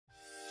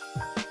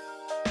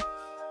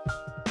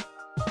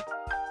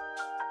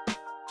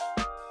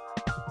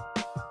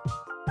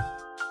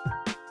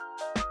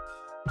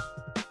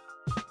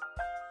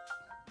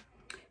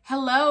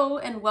Hello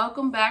and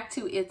welcome back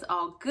to It's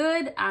All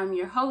Good. I'm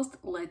your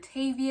host,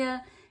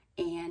 Latavia,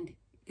 and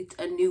it's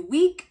a new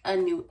week, a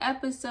new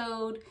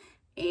episode,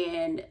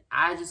 and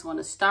I just want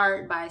to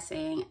start by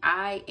saying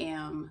I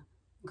am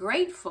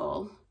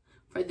grateful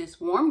for this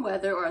warm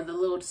weather, or the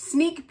little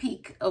sneak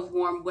peek of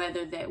warm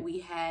weather that we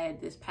had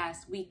this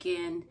past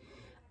weekend.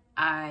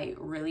 I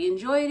really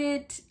enjoyed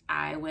it.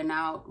 I went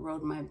out,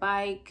 rode my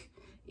bike.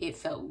 It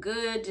felt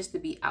good just to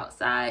be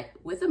outside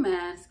with a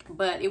mask,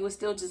 but it was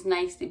still just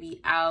nice to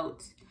be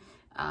out.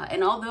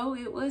 And although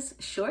it was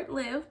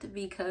short-lived,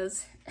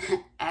 because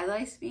as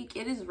I speak,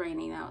 it is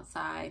raining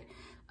outside,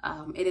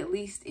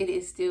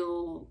 it's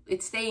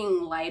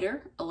staying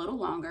lighter a little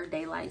longer.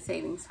 Daylight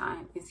savings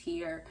time is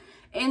here.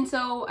 And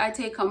so I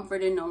take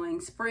comfort in knowing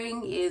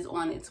spring is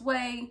on its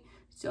way.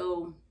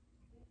 So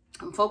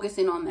I'm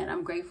focusing on that.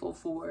 I'm grateful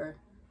for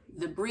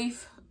the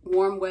brief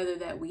warm weather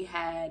that we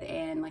had.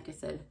 And like I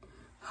said,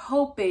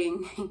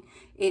 hoping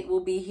it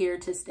will be here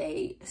to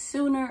stay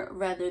sooner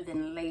rather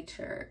than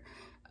later.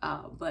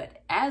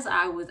 But as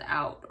I was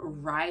out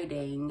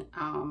riding,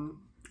 I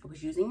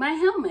was using my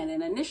helmet,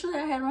 and initially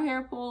I had my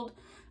hair pulled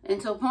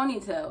into a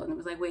ponytail, and it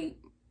was like, wait,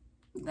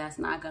 that's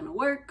not gonna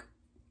work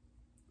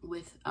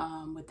with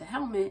the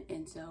helmet.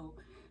 And so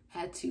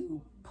had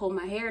to pull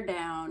my hair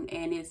down,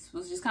 and it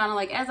was just kind of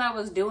like, as I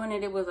was doing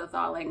it, it was a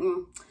thought like,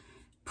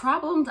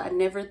 problems I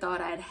never thought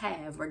I'd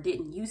have or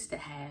didn't used to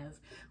have,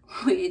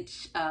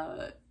 which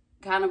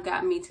kind of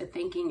got me to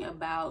thinking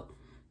about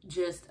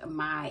just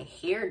my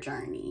hair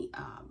journey,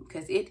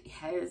 because it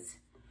has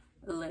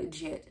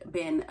legit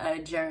been a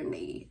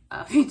journey.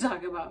 If you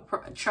talk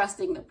about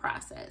trusting the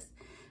process,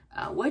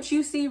 what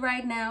you see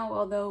right now,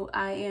 although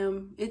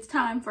it's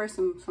time for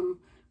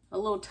a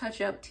little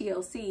touch-up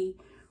TLC,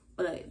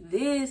 but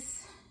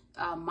this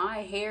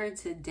my hair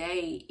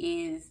today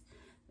is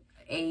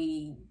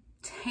a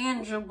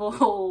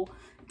tangible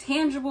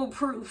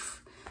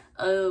proof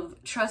of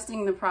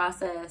trusting the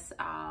process,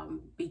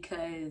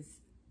 because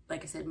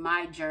like I said,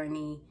 my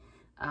journey,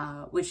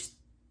 which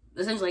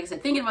essentially, like I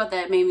said, thinking about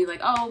that made me like,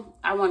 oh,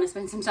 I want to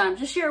spend some time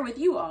to share with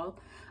you all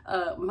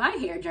my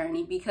hair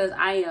journey, because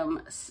I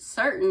am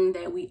certain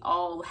that we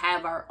all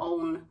have our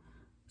own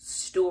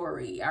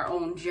story, our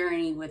own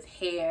journey with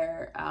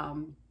hair.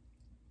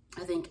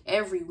 I think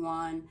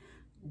everyone,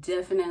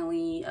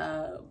 definitely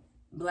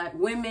Black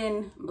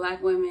women,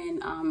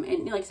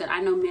 and like I said, I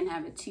know men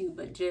have it too,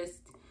 but just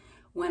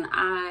when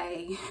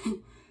I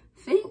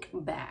think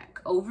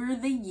back over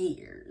the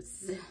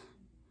years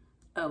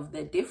of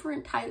the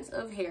different types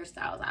of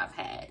hairstyles I've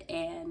had,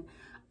 and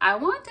I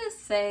want to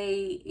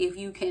say, if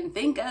you can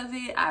think of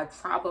it, I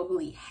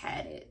probably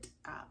had it,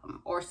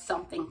 or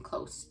something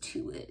close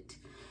to it.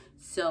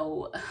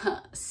 So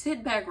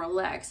sit back,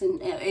 relax,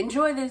 and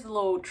enjoy this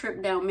little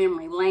trip down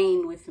memory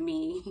lane with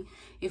me,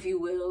 if you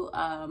will,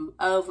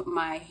 of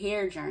my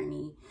hair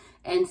journey.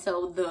 And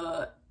so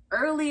the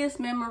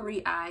earliest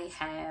memory I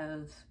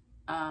have,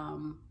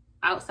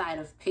 outside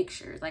of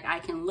pictures, like I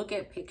can look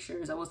at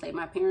pictures. I will say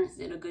my parents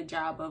did a good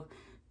job of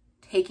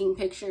taking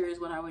pictures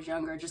when I was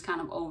younger, just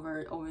kind of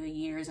over the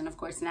years. And of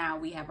course, now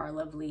we have our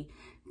lovely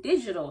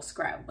digital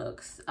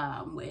scrapbooks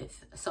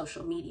with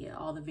social media,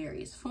 all the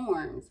various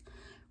forms.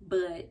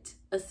 But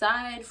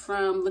aside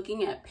from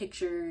looking at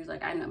pictures,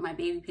 like I know my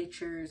baby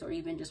pictures, or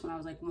even just when I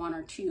was like 1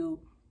 or 2,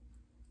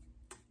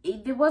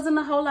 there wasn't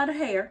a whole lot of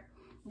hair.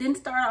 Didn't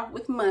start off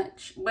with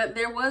much, but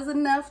there was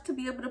enough to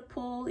be able to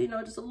pull,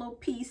 just a little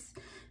piece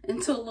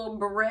into a little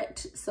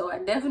barrette. So I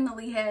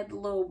definitely had the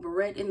little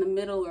barrette in the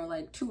middle, or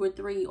like 2 or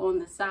 3 on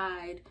the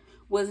side.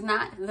 Was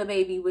not the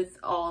baby with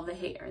all the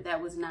hair.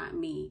 That was not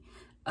me.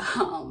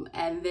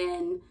 And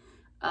then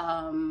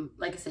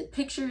like I said,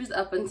 pictures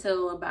up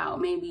until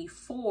about maybe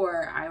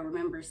 4, I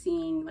remember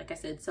seeing, like I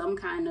said, some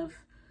kind of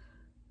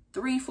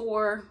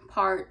 3-4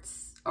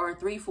 parts, or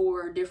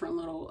 3-4 different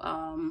little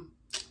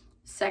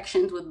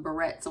sections with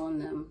barrettes on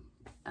them.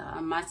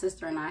 My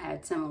sister and I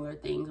had similar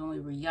things when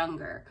we were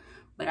younger,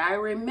 but I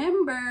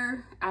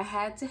remember I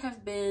had to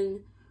have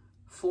been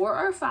 4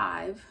 or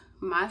 5.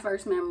 My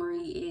first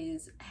memory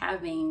is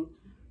having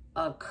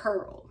a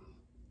curl.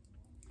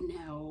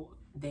 Now,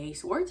 they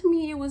swore to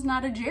me it was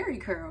not a Jerry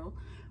curl,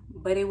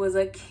 but it was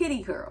a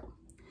kitty curl.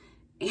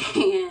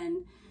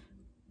 And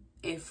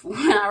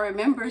when I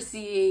remember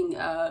seeing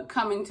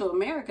Coming to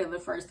America the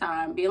first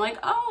time, being like,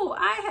 oh,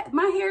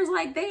 my hair's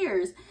like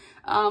theirs.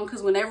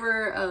 Because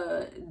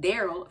whenever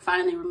Daryl,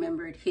 finally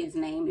remembered his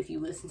name, if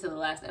you listen to the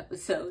last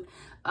episode,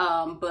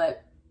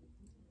 but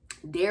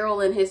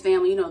Daryl and his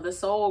family, the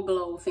Soul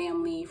Glow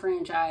family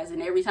franchise,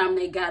 and every time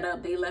they got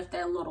up, they left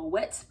that little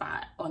wet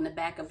spot on the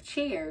back of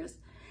chairs.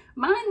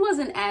 Mine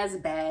wasn't as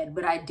bad,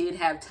 but I did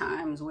have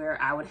times where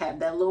I would have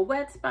that little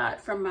wet spot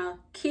from my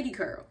kitty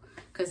curl,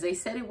 because they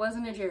said it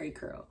wasn't a Jerry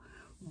curl.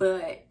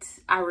 But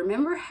I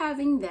remember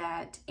having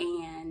that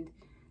and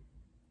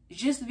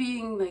just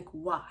being like,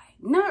 why?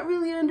 Not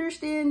really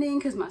understanding,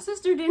 because my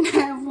sister didn't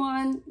have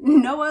one.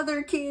 No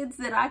other kids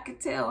that I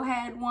could tell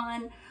had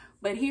one.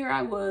 But here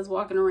I was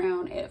walking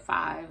around at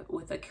 5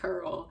 with a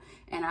curl,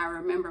 and I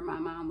remember my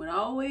mom would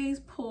always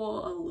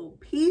pull a little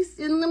piece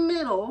in the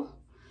middle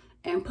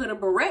and put a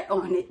barrette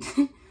on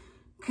it.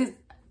 Because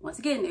once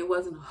again, there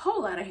wasn't a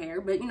whole lot of hair,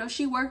 but you know,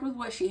 she worked with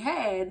what she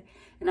had.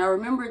 And I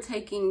remember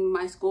taking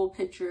my school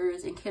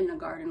pictures in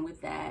kindergarten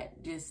with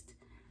that, just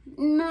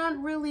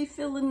not really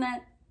feeling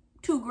that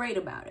too great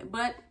about it,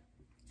 but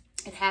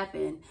it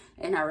happened.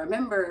 And I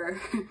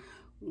remember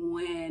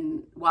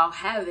while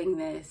having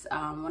this,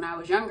 when I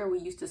was younger, we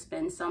used to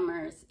spend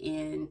summers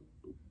in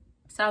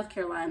South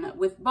Carolina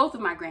with both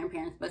of my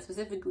grandparents, but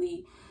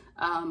specifically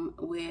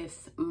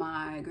with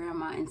my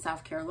grandma in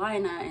South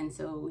Carolina. And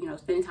so, you know,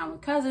 spending time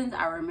with cousins.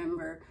 I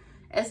remember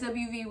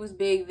SWV was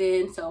big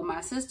then. So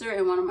my sister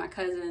and one of my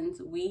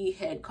cousins, we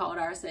had called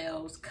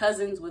ourselves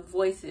Cousins with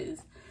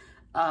Voices.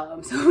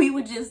 So we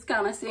would just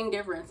kind of sing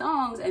different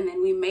songs, and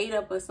then we made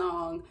up a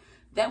song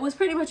that was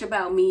pretty much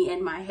about me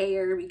and my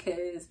hair,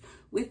 because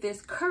with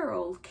this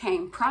curl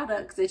came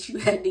products that you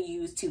had to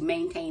use to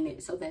maintain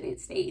it so that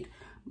it stayed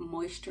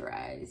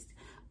moisturized.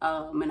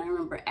 And I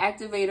remember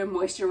activator,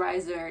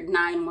 moisturizer,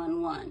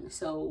 911.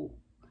 So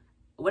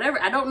whatever,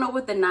 I don't know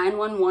what the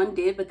 911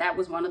 did, but that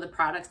was one of the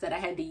products that I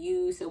had to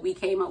use. So we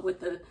came up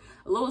with a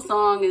little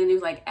song, and then it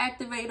was like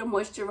activator,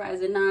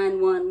 moisturizer,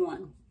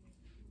 911.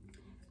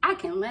 I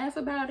can laugh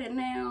about it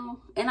now,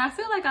 and I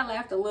feel like I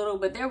laughed a little,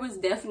 but there was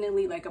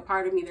definitely like a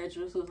part of me that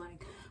just was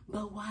like,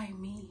 but why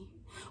me?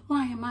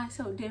 Why am I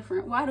so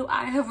different? Why do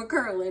I have a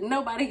curl and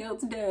nobody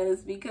else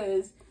does?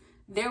 Because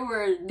there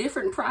were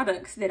different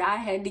products that I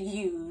had to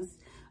use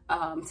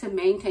to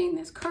maintain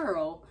this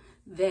curl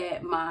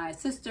that my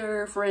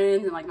sister,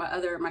 friends, and like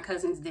my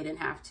cousins didn't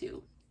have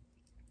to.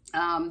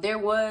 There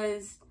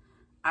was,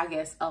 I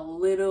guess, a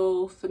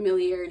little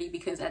familiarity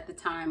because at the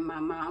time my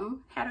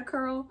mom had a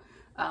curl.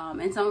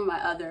 And some of my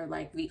other,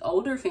 like the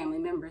older family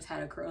members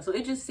had a curl. So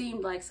it just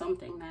seemed like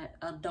something that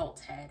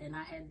adults had. And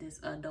I had this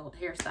adult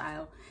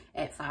hairstyle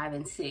at 5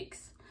 and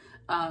 6.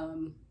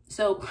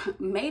 So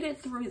made it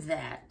through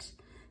that.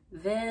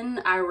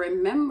 Then I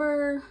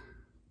remember,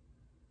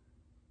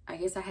 I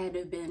guess I had to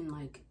have been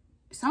like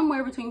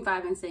somewhere between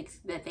 5 and 6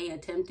 that they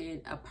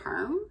attempted a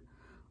perm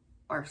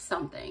or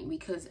something.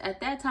 Because at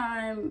that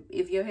time,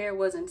 if your hair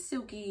wasn't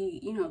silky,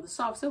 you know, the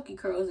soft silky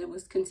curls, it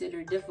was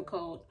considered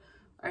difficult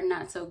or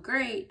not so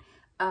great.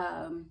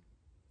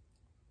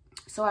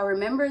 So I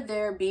remember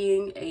there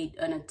being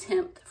an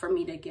attempt for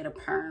me to get a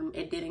perm.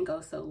 It didn't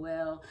go so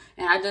well.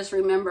 And I just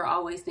remember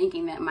always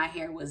thinking that my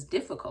hair was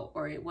difficult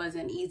or it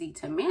wasn't easy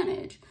to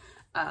manage.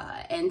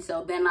 And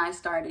so then I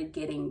started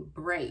getting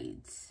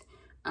braids.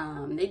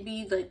 They'd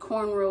be like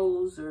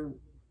cornrows or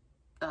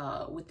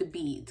with the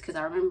beads. Because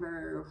I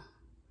remember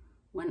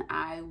when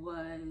I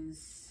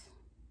was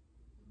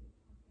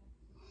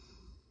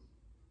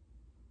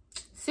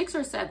 6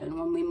 or 7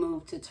 when we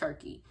moved to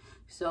Turkey.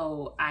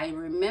 So I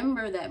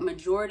remember that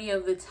majority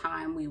of the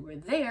time we were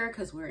there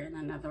because we're in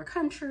another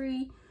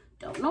country,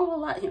 don't know a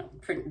lot, you know,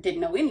 didn't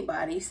know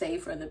anybody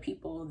save for the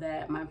people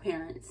that my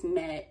parents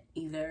met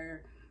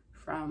either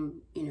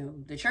from, you know,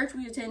 the church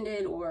we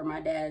attended or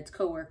my dad's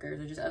coworkers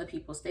or just other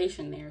people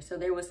stationed there. So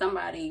there was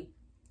somebody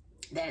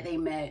that they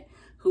met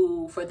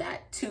who for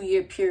that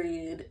 2-year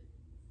period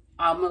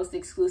almost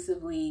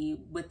exclusively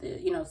with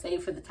the, you know,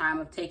 save for the time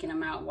of taking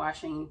them out,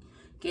 washing,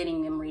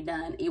 getting them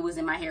redone, it was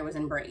in my hair was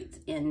in braids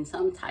in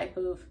some type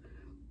of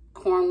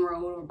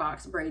cornrow or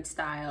box braid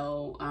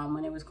style.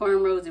 When it was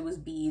cornrows, it was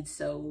beads.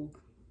 So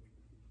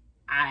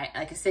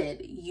like I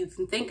said, you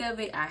can think of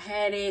it, I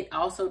had it.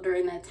 Also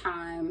during that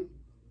time,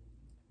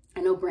 I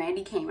know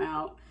Brandy came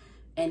out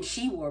and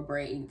she wore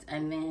braids,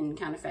 and then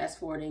kind of fast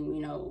forwarding,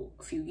 you know,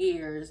 a few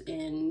years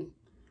in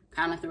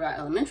kind of throughout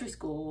elementary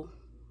school,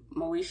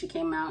 Moesha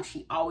came out,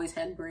 she always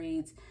had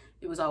braids.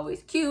 It was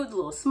always cute, the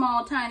little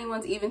small, tiny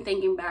ones. Even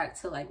thinking back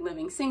to like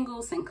Living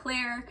Single,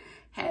 Sinclair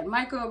had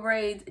micro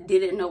braids.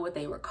 Didn't know what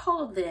they were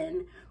called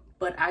then,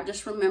 but I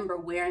just remember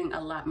wearing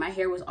a lot. My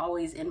hair was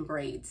always in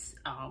braids.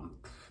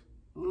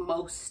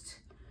 Most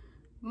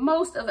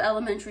of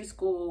elementary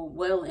school,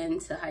 well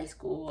into high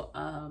school.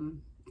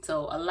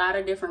 So a lot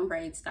of different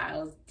braid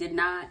styles.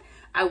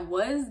 I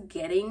was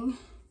getting,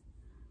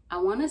 I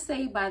want to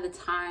say by the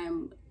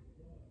time,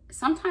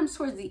 sometimes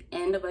towards the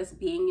end of us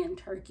being in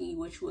Turkey,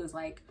 which was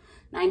like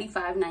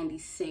 95,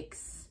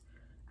 96,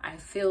 I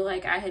feel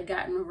like I had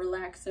gotten a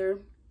relaxer.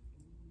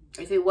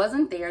 If it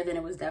wasn't there, then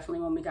it was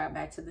definitely when we got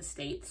back to the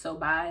States. So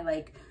by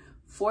like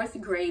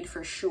 4th grade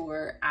for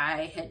sure,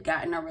 I had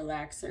gotten a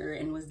relaxer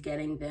and was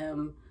getting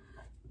them.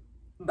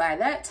 By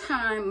that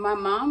time, my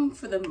mom,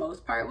 for the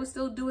most part, was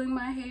still doing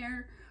my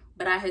hair,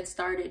 but I had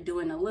started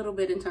doing a little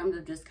bit in terms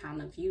of just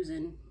kind of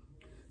using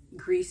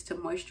grease to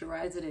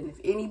moisturize it. And if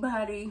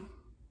anybody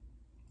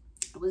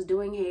was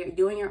doing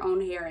your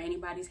own hair or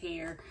anybody's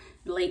hair,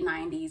 late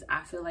 90s,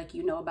 I feel like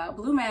you know about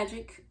Blue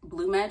Magic.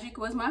 Blue Magic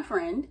was my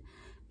friend,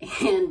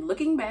 and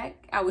looking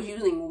back, I was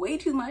using way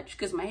too much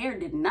because my hair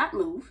did not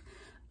move.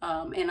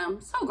 And I'm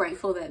so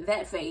grateful that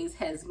that phase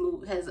has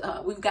moved,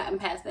 we've gotten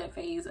past that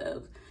phase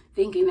of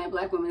thinking that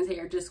Black women's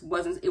hair just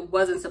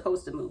wasn't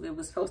supposed to move. It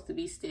was supposed to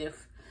be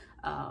stiff.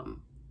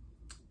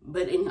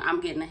 But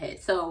I'm getting ahead.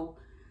 So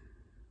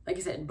like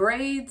I said,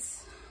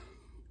 braids,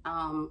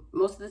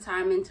 most of the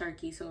time in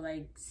Turkey. So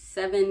like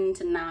 7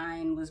 to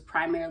 9 was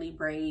primarily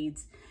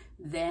braids.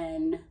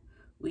 Then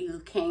we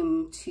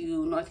came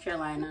to North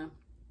Carolina,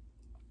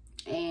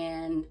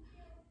 and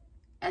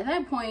at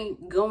that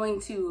point,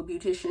 going to a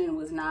beautician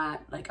was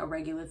not like a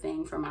regular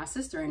thing for my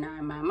sister and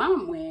I. My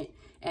mom went,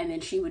 and then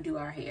she would do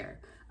our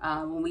hair.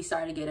 When we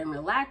started getting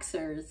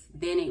relaxers,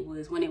 then it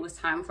was when it was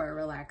time for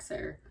a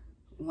relaxer,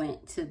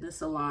 went to the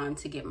salon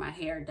to get my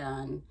hair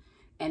done.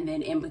 And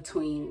then in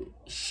between,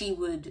 she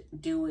would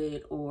do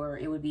it, or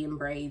it would be in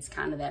braids,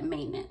 kind of that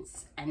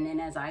maintenance. And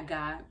then as I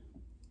got,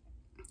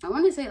 I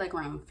want to say like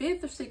around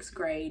 5th or 6th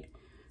grade,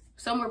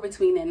 somewhere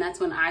between then, that's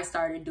when I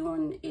started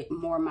doing it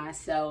more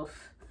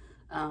myself.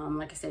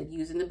 Like I said,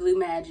 using the Blue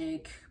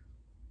Magic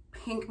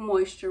pink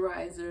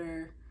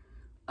moisturizer.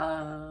 If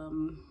I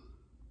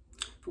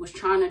was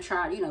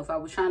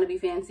trying to be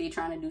fancy,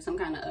 trying to do some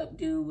kind of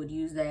updo, would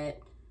use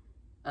that,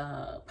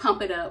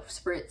 pump it up,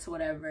 spritz,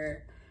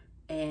 whatever,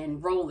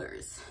 and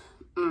rollers.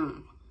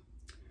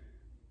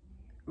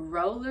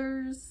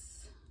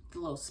 Rollers, the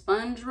little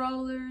sponge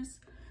rollers.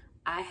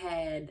 I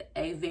had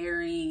a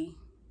very,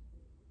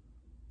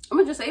 I'm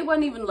gonna just say, it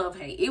wasn't even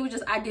love-hate. It was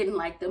just, I didn't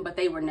like them, but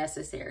they were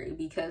necessary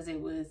because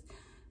it was,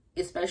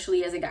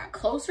 especially as it got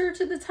closer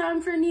to the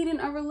time for needing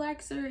a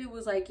relaxer, it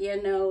was like, yeah,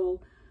 no,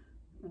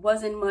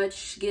 wasn't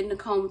much getting to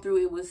comb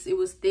through. It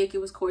was thick, it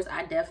was coarse.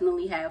 I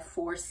definitely have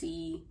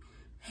 4C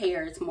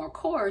hair, it's more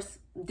coarse.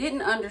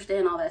 Didn't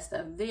understand all that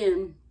stuff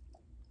then,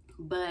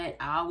 but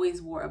I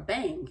always wore a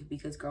bang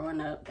because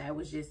growing up, that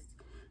was just,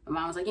 my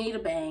mom was like, you need a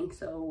bang.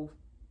 So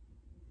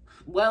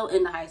well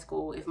into high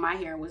school, if my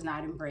hair was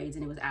not in braids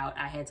and it was out,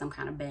 I had some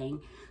kind of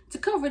bang to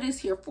cover this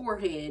here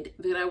forehead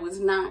that I was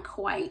not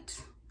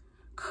quite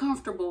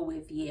comfortable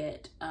with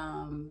yet.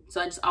 So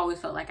I just always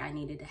felt like I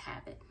needed to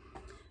have it.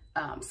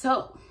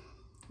 So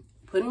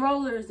putting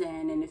rollers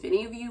in, and if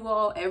any of you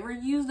all ever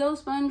use those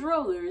sponge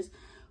rollers,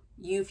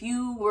 if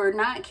you were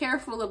not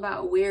careful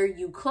about where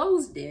you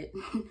closed it,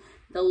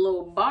 the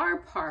little bar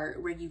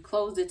part where you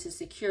closed it to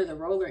secure the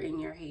roller in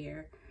your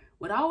hair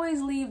would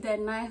always leave that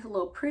nice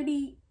little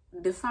pretty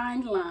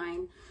defined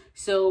line.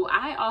 So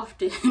I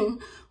often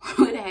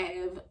would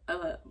have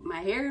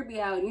my hair be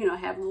out,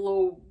 have the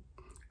little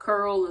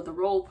curl or the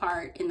roll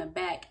part in the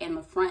back, and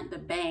the front, the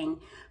bang,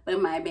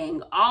 but my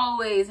bang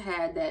always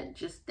had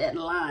that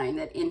line,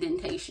 that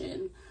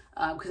indentation,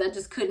 because I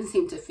just couldn't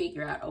seem to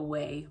figure out a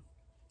way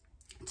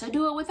to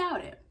do it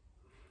without it.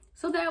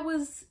 So that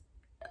was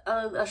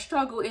a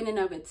struggle in and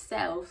of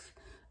itself,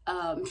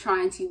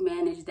 trying to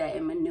manage that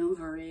and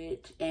maneuver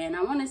it. And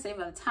I want to say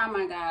by the time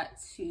I got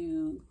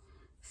to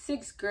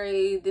 6th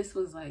grade, this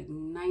was like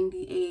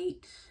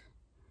 98,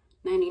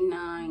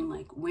 99,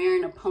 like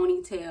wearing a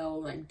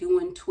ponytail, like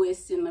doing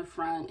twists in the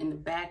front and the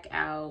back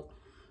out,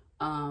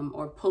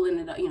 or pulling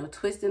it up,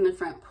 twisting the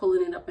front,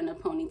 pulling it up in a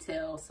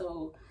ponytail.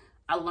 So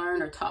I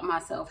learned or taught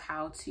myself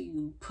how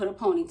to put a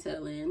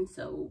ponytail in.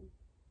 So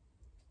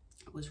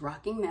I was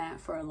rocking that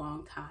for a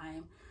long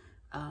time.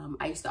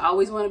 I used to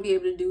always want to be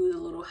able to do the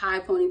little high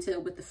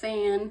ponytail with the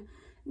fan.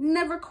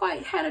 Never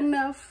quite had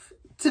enough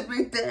to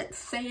make that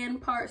fan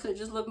part, so it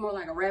just looked more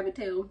like a rabbit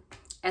tail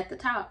at the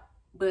top.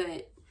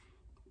 But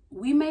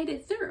we made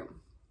it through.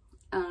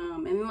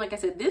 And then, like I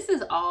said, this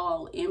is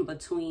all in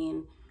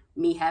between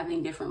me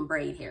having different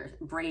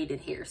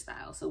braided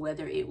hairstyles. So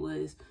whether it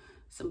was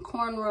some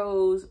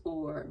cornrows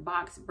or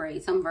box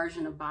braids, some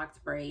version of box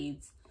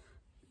braids,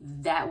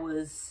 that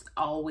was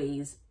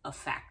always a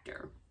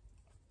factor.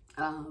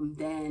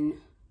 Then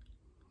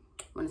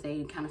I want to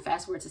say, kind of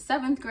fast forward to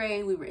 7th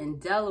grade, we were in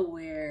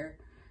Delaware,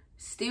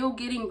 still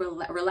getting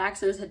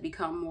relaxers had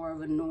become more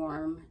of a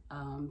norm.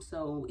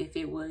 So if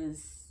it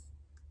was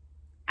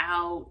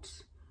out,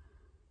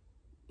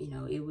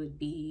 it would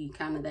be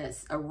kind of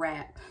a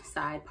wrap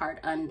side part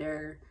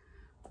under,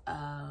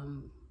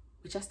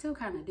 which I still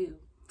kind of do.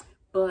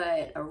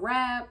 But a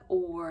wrap,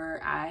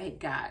 or I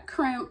got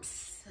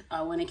crimps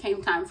when it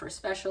came time for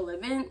special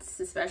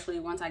events, especially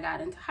once I got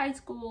into high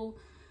school.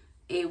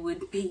 It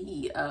would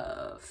be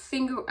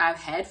I've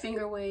had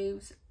finger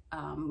waves,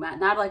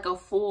 not like a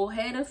full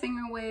head of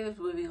finger waves,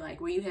 would be like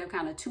where you have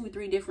kind of 2 or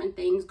 3 different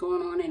things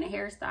going on in a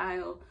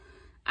hairstyle.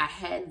 I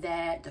had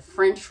that, the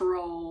French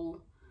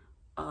roll,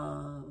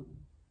 some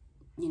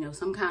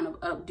kind of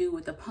updo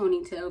with a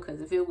ponytail,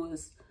 because if it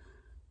was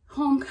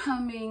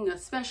homecoming, a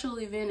special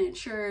event at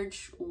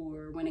church,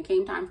 or when it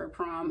came time for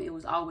prom, it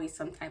was always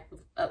some type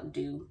of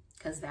updo,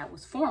 because that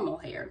was formal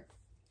hair.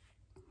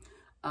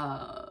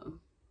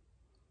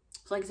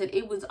 So like I said,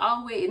 it was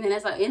always, and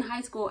then in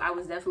high school, I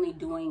was definitely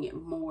doing it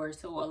more.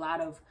 So a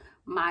lot of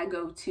my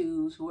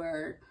go-tos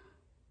were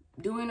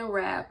doing a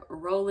wrap,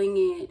 rolling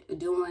it,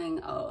 doing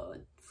a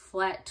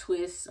flat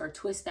twist or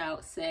twist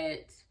out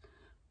set,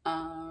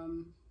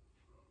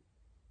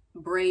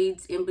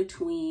 braids in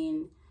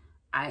between.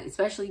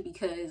 Especially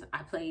because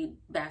I played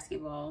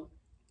basketball,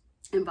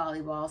 in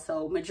volleyball.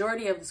 So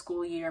majority of the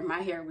school year,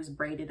 my hair was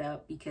braided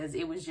up because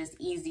it was just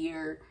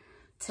easier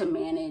to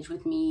manage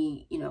with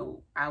me. You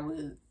know, I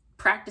was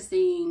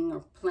practicing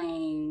or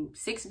playing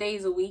 6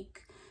 days a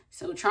week.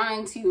 So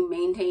trying to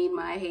maintain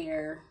my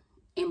hair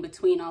in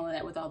between all of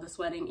that with all the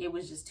sweating, it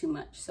was just too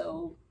much.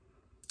 So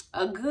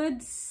a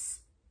good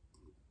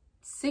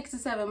 6 to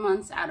 7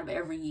 months out of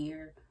every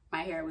year,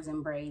 my hair was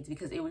in braids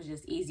because it was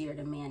just easier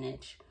to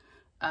manage.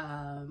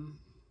 And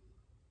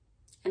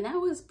that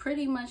was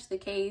pretty much the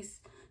case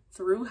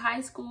through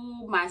high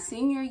school. My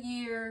senior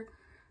year,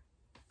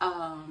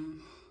 I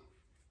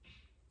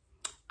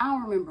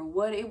don't remember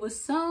what it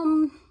was,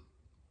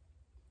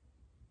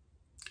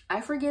 I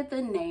forget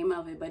the name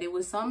of it, but it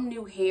was some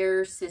new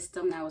hair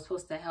system that was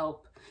supposed to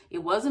help.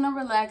 It wasn't a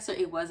relaxer,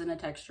 it wasn't a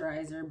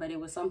texturizer, but it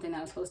was something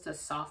that was supposed to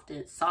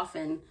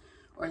soften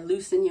or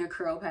loosen your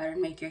curl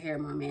pattern, make your hair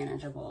more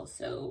manageable.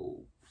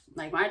 So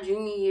like my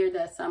junior year,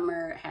 that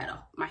summer,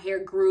 my hair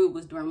grew,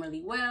 was doing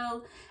really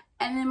well.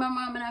 And then my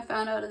mom and I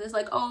found out of this,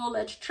 like, oh,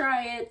 let's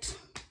try it.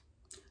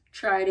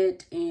 Tried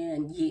it,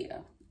 and yeah,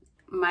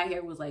 my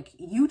hair was like,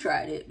 you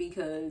tried it,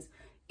 because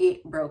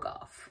it broke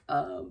off.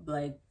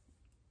 Like,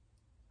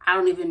 I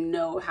don't even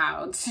know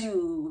how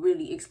to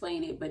really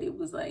explain it, but it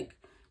was like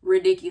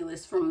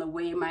ridiculous from the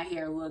way my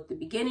hair looked the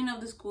beginning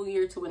of the school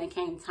year to when it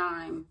came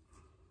time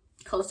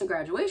close to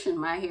graduation.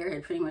 My hair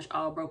had pretty much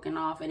all broken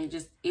off, and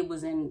it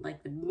was in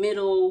like the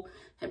middle,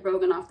 had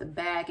broken off the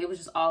back. It was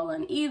just all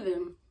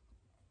uneven.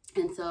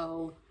 And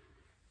so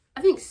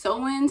I think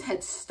sew-ins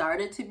had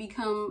started to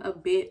become a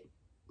bit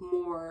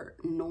more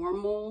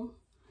normal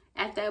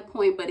at that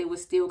point, but it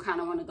was still kind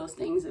of one of those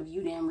things of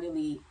you didn't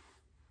really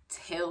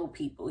tell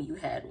people you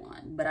had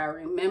one. But I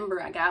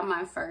remember I got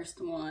my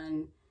first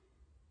one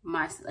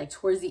like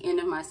towards the end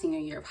of my senior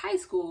year of high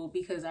school,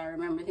 because I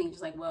remember thinking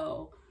just like,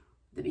 well,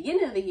 the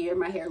beginning of the year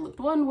my hair looked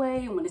one way,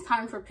 and when it's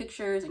time for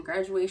pictures and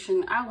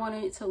graduation, I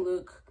wanted it to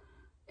look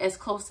as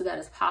close to that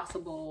as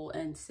possible.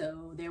 And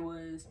so there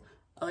was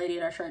a lady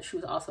at our church who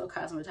was also a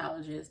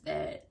cosmetologist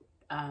that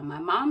my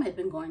mom had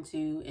been going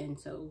to, and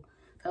so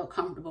felt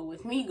comfortable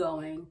with me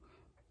going.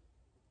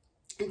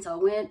 And so I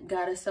went,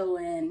 got a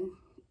sew-in.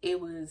 It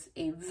was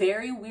a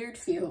very weird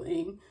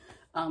feeling,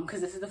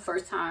 because this is the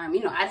first time,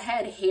 you know, I'd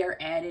had hair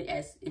added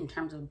as in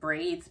terms of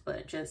braids,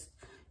 but just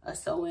a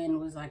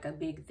sew-in was like a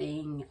big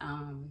thing.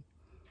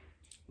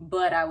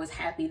 But I was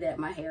happy that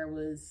my hair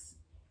was,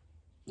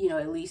 you know,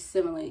 at least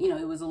similar, you know,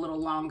 it was a little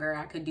longer.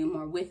 I could do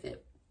more with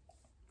it.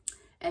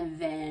 And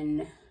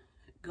then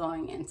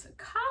going into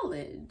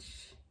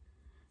college,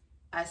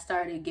 I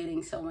started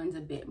getting sew-ins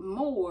a bit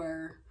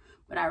more.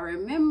 But I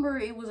remember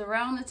it was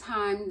around the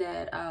time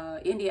that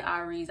India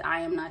Arie's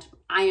I Am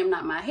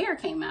Not My Hair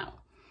came out.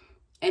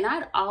 And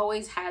I'd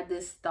always had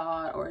this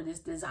thought or this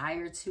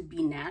desire to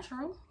be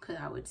natural, because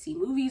I would see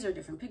movies or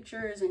different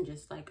pictures and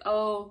just like,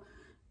 oh,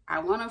 I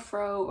want a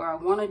fro or I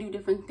want to do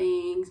different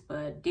things,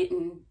 but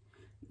didn't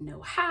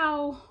know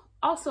how.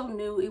 Also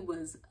knew it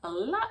was a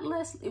lot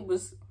less, it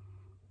was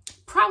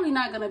probably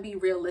not going to be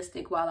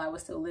realistic while I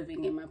was still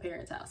living in my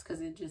parents' house,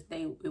 because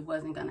it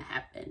wasn't going to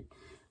happen.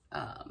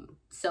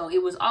 So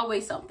it was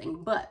always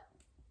something. But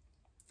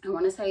I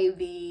want to say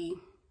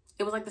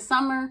it was like the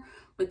summer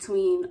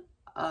between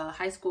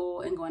high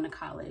school and going to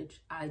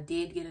college. I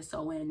did get a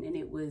sew-in, and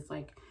it was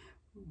like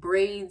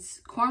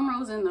braids,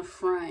 cornrows in the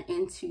front,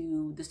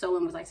 into the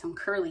sew-in was like some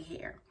curly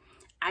hair.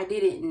 I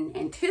didn't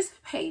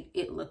anticipate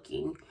it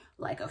looking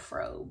like a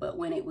fro, but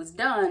when it was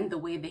done, the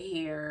way the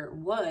hair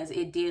was,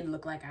 it did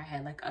look like I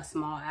had like a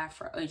small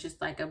afro. It's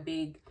just like a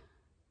big,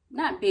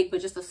 not big,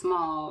 but just a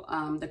small,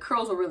 the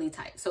curls were really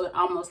tight, so it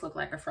almost looked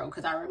like a fro.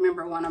 Because I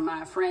remember one of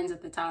my friends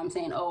at the time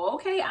saying, oh,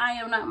 okay, I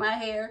am not my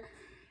hair.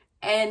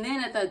 And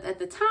then at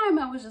the time,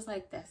 I was just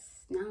like,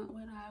 that's not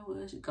what I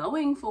was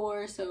going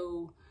for.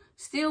 So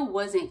still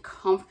wasn't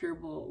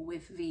comfortable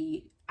with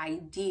the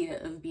idea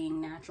of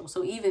being natural.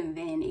 So even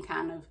then,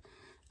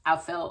 I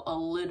felt a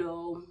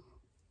little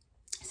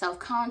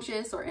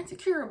self-conscious or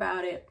insecure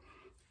about it.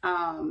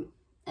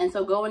 And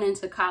so going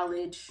into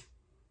college,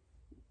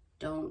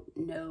 don't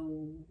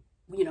know,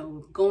 you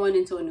know, going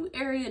into a new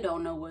area,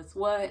 don't know what's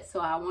what. So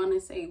I want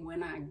to say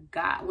when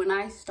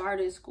I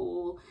started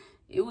school,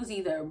 it was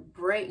either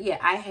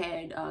I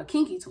had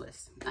kinky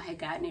twist. I had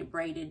gotten it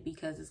braided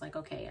because it's like,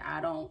 okay,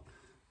 I don't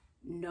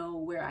know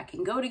where I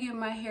can go to get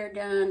my hair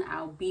done.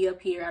 I'll be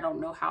up here. I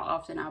don't know how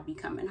often I'll be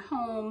coming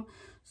home.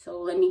 So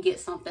let me get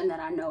something that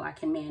I know I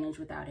can manage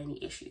without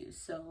any issues.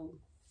 So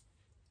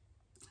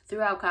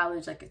throughout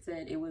college, like I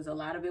said, a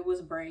lot of it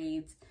was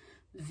braids.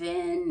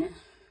 Then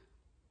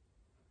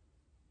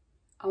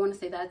I want to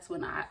say that's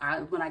when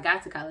when I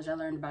got to college, I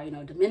learned about, you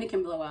know,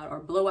 Dominican blowout or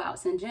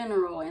blowouts in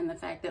general, and the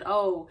fact that,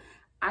 oh,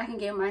 I can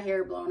get my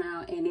hair blown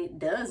out and it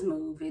does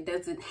move. It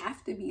doesn't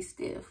have to be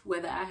stiff,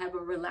 whether I have a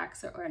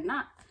relaxer or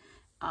not.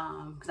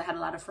 Because I had a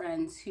lot of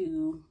friends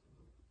who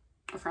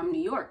are from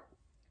New York,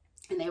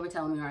 and they were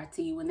telling me,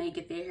 RT, when they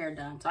get their hair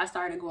done. So I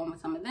started going with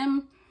some of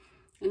them,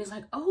 and it's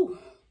like, oh,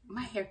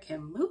 my hair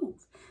can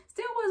move.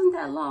 Still wasn't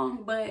that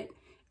long, but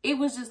it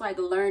was just like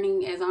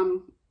learning as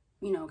I'm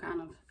you know,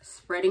 kind of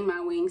spreading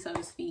my wings, so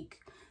to speak,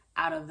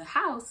 out of the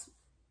house,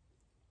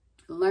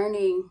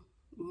 learning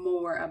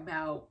more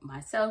about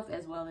myself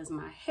as well as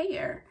my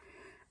hair.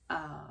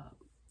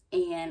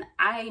 And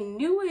I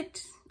knew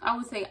it, I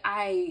would say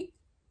I'm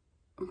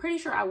pretty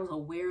sure I was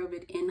aware of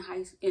it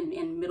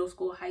in middle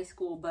school, high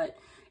school, but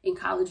in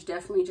college,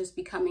 definitely just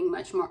becoming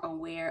much more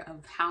aware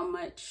of how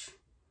much,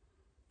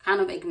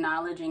 kind of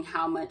acknowledging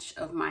how much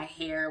of my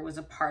hair was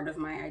a part of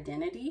my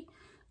identity,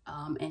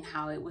 and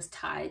how it was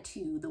tied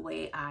to the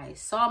way I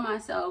saw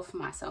myself,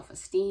 my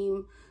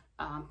self-esteem.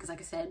 Because like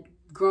I said,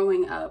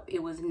 growing up,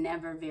 it was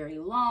never very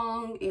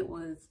long. It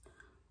was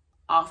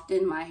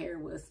often my hair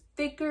was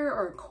thicker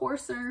or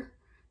coarser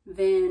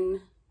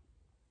than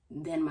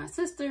my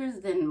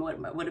sisters, than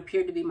what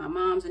appeared to be my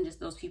mom's and just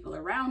those people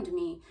around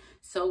me.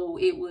 So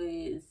it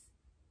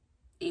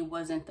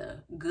wasn't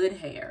the good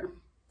hair,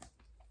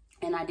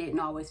 and I didn't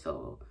always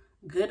feel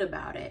good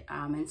about it.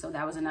 And so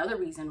that was another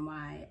reason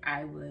why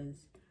I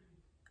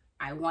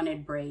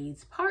wanted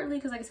braids, partly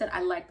because, like I said,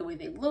 I liked the way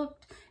they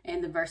looked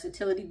and the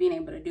versatility, being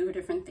able to do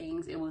different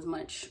things. It was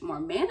much more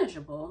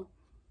manageable,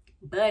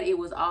 but it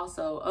was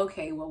also,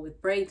 okay, well,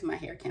 with braids, my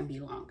hair can be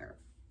longer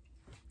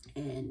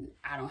and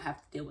I don't have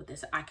to deal with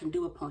this. I can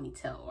do a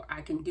ponytail, or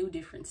I can do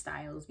different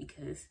styles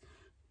because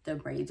the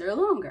braids are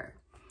longer,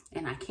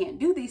 and I can't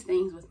do these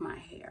things with my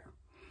hair.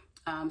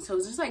 So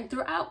it's just like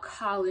throughout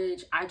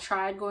college, I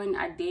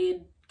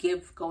did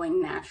give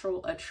going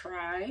natural a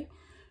try.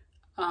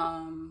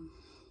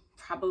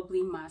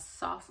 Probably my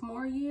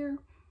sophomore year,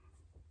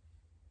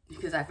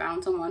 because I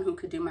found someone who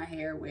could do my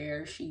hair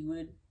where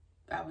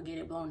I would get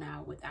it blown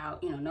out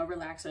without, you know, no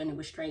relaxer, and it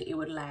was straight, it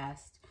would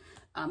last.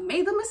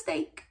 Made the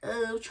mistake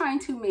of trying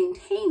to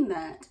maintain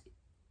that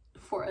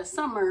for a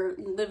summer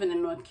living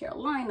in North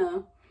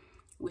Carolina,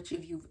 which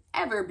if you've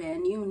ever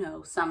been, you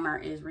know, summer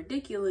is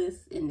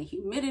ridiculous and the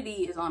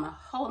humidity is on a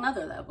whole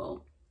nother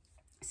level.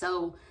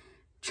 So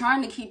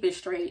trying to keep it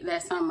straight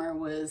that summer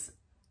was,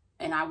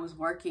 and I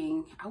worked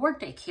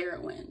at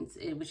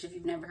Carowinds, which if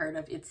you've never heard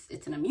of,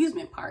 it's an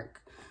amusement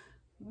park.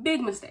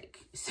 Big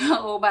mistake.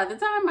 So by the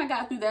time I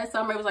got through that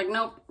summer, it was like,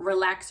 nope,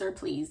 relaxer,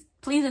 please.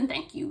 Please and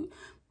thank you.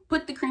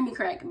 Put the creamy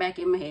crack back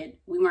in my head.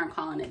 We weren't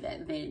calling it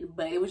that then,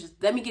 but it was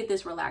just, let me get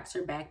this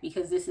relaxer back,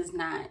 because this is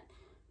not,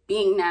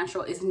 being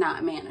natural is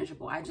not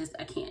manageable. I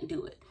can't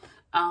do it.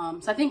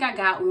 So I think I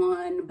got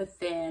one, but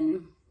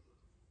then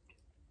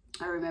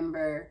I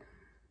remember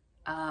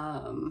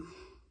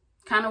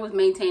kind of was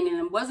maintaining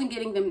them, wasn't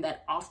getting them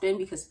that often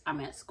because I'm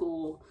at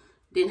school,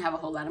 didn't have a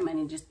whole lot of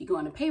money to just be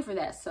going to pay for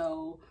that.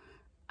 So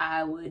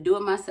I would do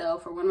it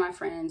myself, or one of my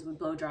friends would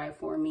blow dry it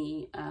for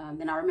me.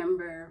 Then I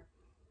remember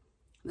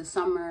the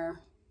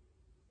summer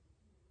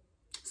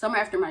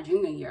after my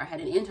junior year, I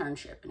had an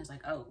internship, and it's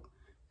like, oh,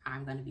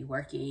 I'm going to be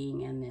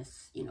working in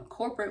this, you know,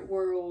 corporate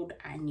world.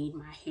 I need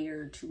my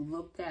hair to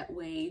look that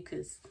way,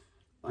 because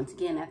once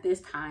again, at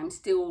this time,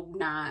 still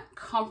not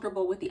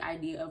comfortable with the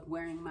idea of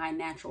wearing my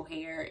natural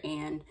hair,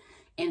 and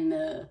in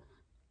the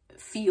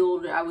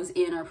field I was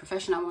in, or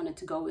profession I wanted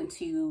to go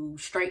into,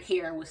 straight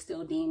hair was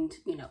still deemed,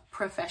 you know,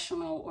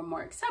 professional or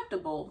more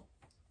acceptable.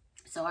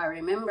 So I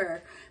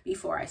remember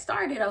before I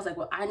started, I was like,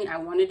 well, I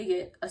wanted to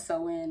get a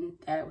sew-in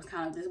that was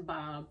kind of this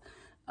bob,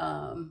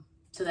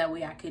 so that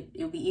way it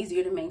would be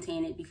easier to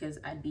maintain it, because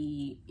I'd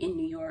be in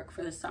New York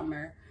for the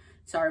summer.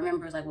 So I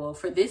remember it's like, well,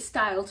 for this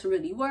style to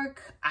really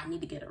work, I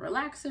need to get a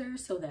relaxer,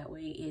 so that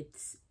way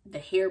the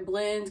hair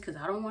blends, because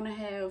I don't want to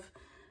have,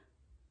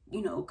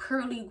 you know,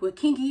 curly with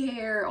kinky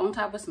hair on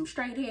top of some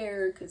straight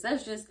hair, because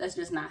that's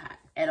just not hot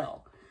at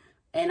all.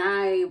 And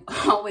I've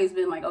always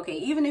been like, okay,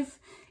 even if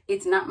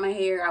it's not my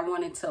hair, I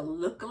want it to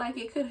look like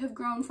it could have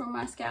grown from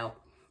my scalp.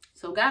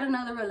 So got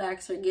another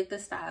relaxer, get the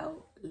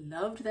style,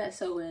 loved that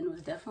sew-in,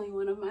 was definitely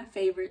one of my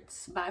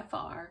favorites by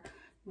far.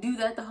 Do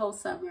that the whole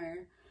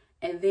summer.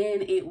 And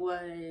then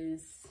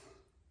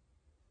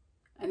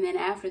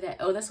after that,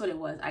 oh, that's what it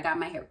was. I got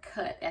my hair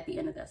cut at the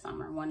end of that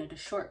summer. I wanted a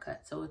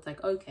shortcut. So it's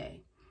like,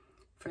 okay,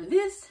 for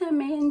this to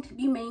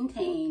be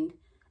maintained,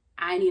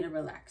 I need a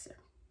relaxer.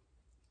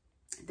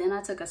 Then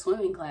I took a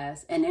swimming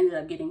class and ended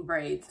up getting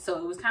braids. So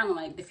it was kind of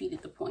like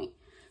defeated the point.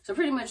 So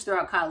pretty much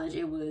throughout college,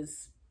 it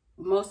was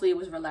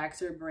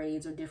relaxer,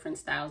 braids, or different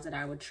styles that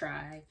I would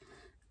try,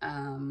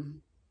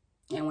 and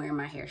wearing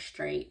my hair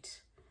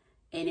straight.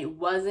 And it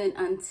wasn't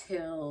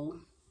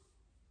until,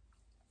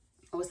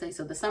 I would say,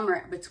 so the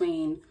summer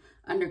between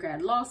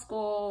undergrad law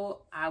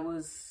school, I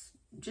was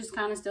just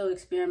kind of still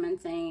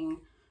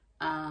experimenting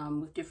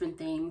with different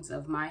things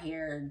of my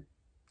hair,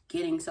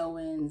 getting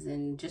sew-ins,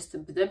 and just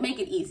to make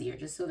it easier,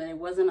 just so that it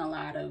wasn't a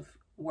lot of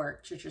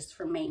work, just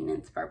for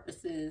maintenance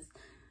purposes.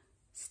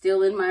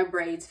 Still in my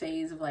braids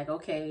phase of like,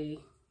 okay,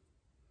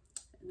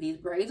 these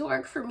braids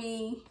work for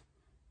me.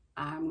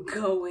 I'm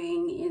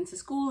going into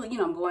school, you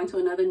know, I'm going to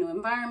another new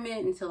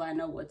environment until I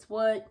know what's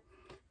what.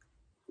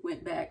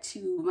 Went back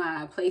to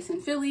my place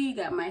in Philly,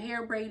 got my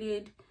hair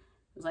braided. It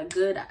was like,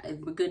 good,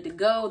 we're good to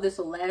go. This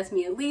will last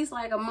me at least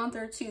like a month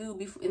or two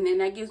before, and then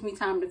that gives me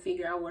time to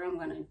figure out what I'm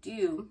gonna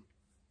do.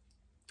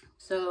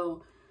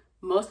 So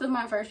most of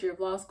my first year of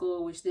law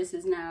school, which this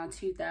is now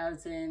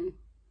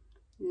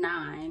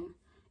 2009,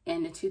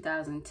 and the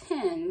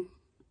 2010,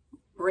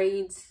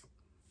 braids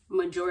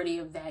majority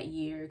of that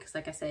year, because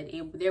like I said,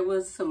 there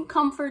was some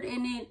comfort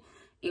in it.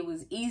 It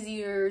was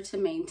easier to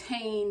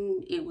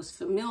maintain. It was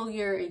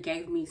familiar. It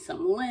gave me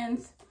some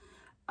length.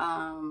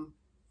 And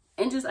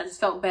I just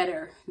felt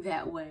better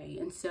that way.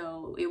 And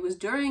so it was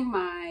during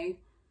my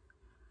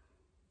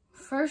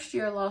first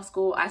year of law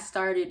school, I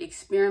started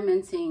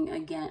experimenting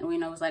again. You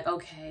know, it was like,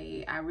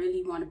 okay, I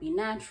really want to be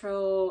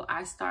natural.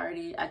 I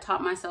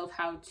taught myself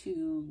how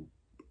to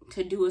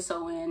do a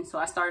sew-in. So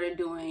I started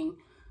doing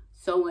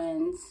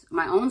sew-ins,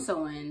 my own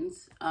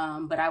sew-ins,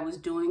 but I was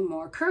doing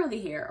more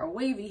curly hair or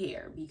wavy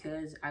hair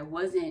because I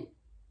wasn't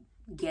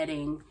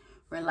getting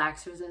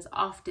relaxers as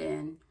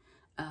often.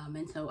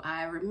 And so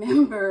I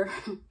remember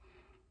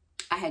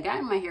I had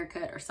gotten my hair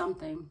cut or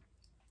something,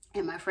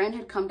 and my friend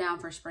had come down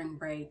for spring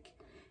break,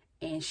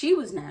 and she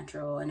was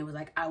natural, and it was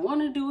like, I want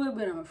to do it,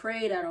 but I'm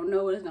afraid I don't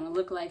know what it's going to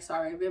look like. So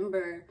I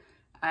remember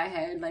I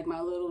had like my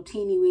little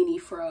teeny weeny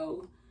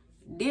fro,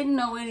 didn't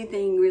know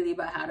anything really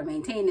about how to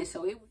maintain it.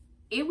 So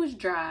it was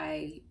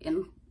dry,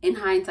 and in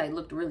hindsight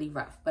looked really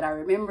rough. But I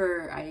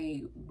remember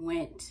I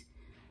went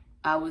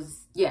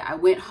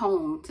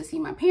home to see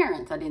my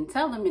parents. I didn't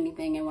tell them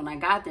anything. And when I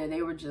got there,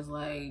 they were just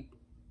like,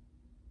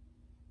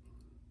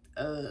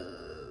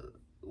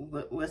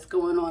 what's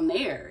going on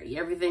there?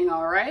 Everything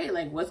all right?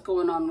 Like, what's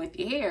going on with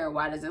your hair?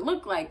 Why does it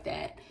look like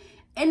that?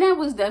 And that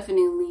was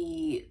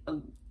definitely,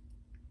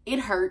 it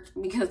hurt,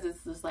 because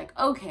it's just like,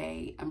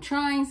 okay, I'm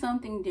trying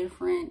something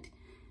different.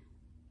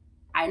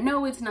 I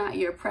know it's not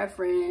your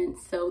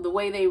preference. So the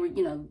way they were,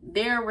 you know,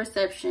 their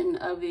reception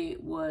of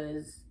it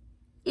was,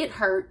 it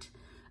hurt.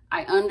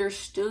 I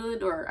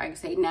understood, or I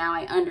say now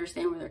I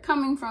understand where they're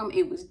coming from.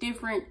 It was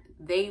different.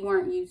 They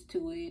weren't used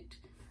to it.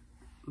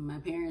 My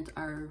parents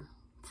are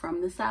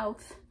from the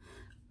South.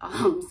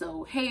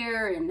 So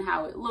hair and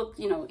how it looked,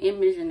 you know,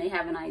 image, and they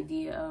have an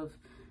idea of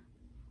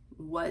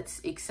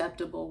what's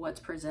acceptable, what's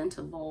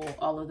presentable,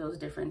 all of those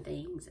different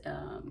things.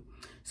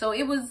 So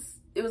it was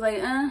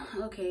like,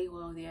 okay,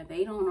 well, yeah,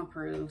 they don't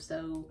approve.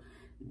 So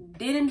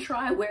didn't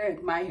try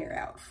wearing my hair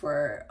out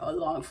for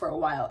a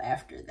while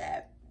after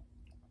that.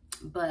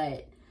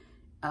 But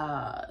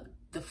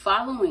the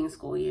following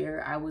school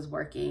year, I was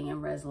working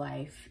in Res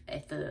Life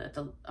at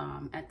the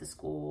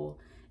school,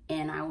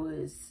 and I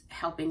was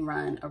helping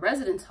run a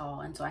residence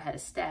hall, and so I had a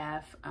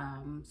staff.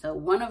 So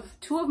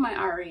two of my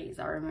RAs,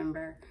 I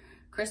remember,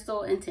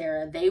 Crystal and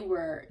Tara, they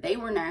were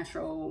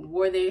natural,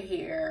 wore their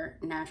hair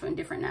natural in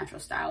different natural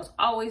styles,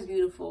 always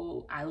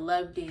beautiful. I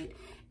loved it.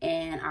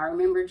 And I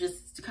remember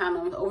just kind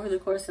of over the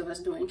course of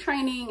us doing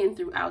training and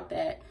throughout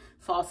that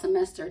fall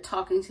semester,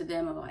 talking to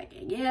them about like,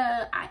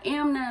 yeah, I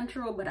am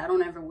natural, but I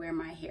don't ever wear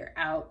my hair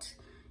out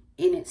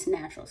in its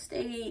natural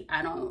state.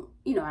 I don't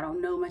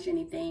know much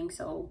anything.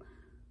 So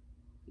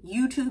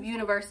YouTube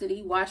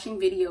University, watching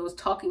videos,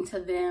 talking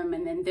to them,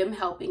 and then them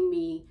helping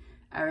me.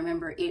 I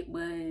remember it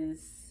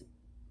was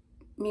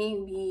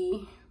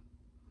maybe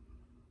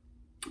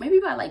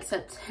by like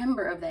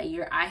September of that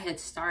year, I had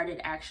started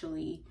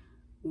actually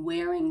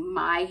wearing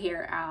my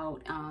hair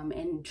out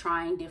and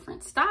trying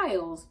different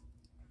styles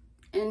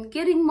and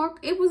getting more.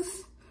 It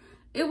was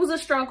a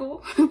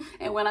struggle.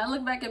 And when I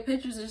look back at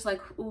pictures, it's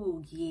like,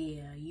 ooh,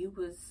 yeah, you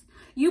was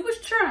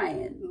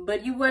trying,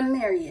 but you wasn't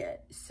there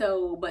yet.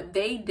 So, but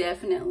they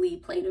definitely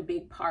played a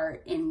big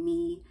part in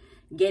me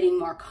getting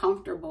more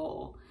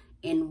comfortable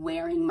in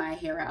wearing my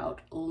hair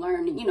out,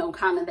 learning, you know,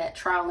 kind of that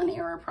trial and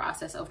error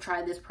process of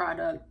try this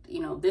product,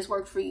 you know, this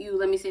worked for you,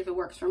 let me see if it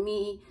works for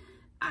me.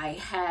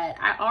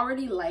 I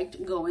already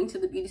liked going to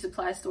the beauty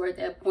supply store at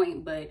that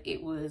point, but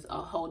it was a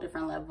whole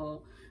different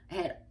level. I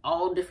had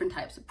all different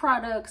types of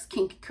products: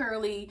 Kinky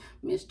Curly,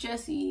 Miss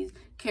Jessie's,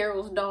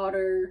 Carol's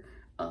Daughter,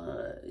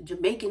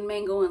 Jamaican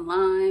Mango and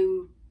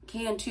Lime,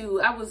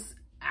 Cantu.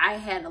 I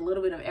had a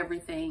little bit of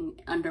everything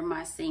under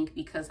my sink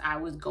because I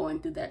was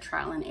going through that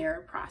trial and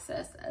error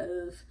process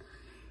of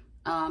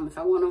if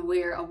I want to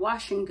wear a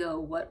wash and go,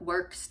 what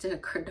works to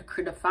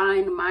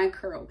define my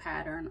curl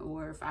pattern,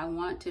 or if I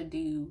want to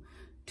do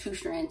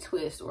two-strand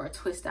twist or a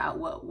twist out,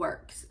 what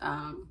works.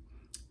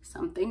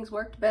 Some things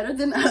worked better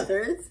than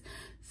others.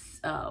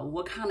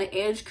 What kind of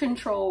edge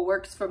control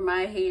works for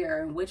my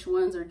hair, and which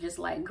ones are just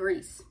like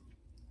grease,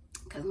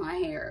 because my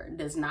hair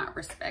does not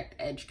respect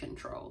edge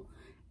control.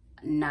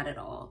 Not at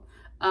all.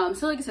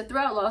 So like I said,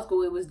 throughout law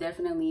school, it was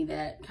definitely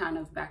that kind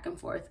of back and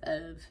forth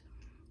of,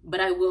 but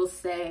I will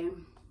say,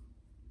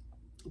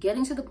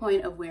 getting to the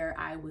point of where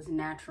I was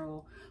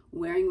natural,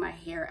 wearing my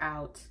hair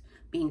out,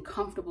 being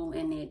comfortable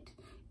in it,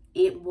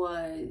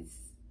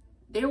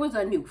 there was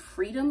a new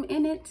freedom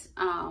in it,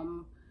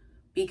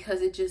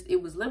 because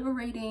it was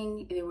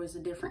liberating. There was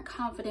a different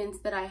confidence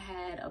that I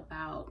had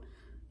about,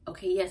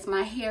 okay, yes,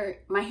 my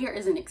hair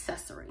is an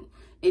accessory.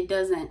 It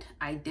doesn't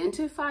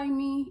identify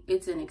me.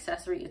 It's an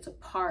accessory. It's a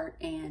part.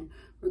 And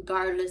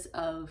regardless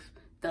of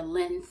the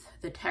length,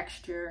 the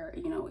texture,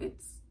 you know,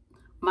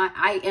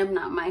 I am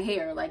not my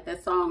hair. Like,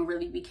 that song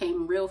really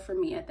became real for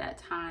me at that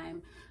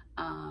time.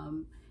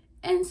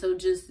 And so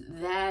just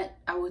that,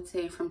 I would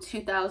say from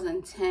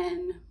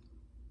 2010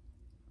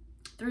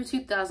 through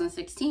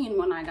 2016,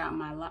 when I got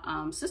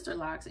my sister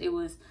locks, it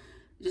was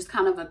just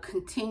kind of a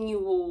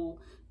continual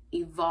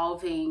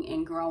evolving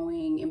and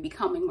growing and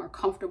becoming more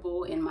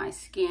comfortable in my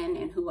skin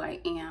and who I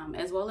am,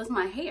 as well as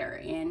my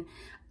hair. And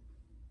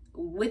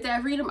with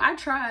that freedom, I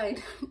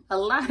tried a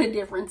lot of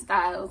different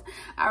styles.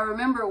 I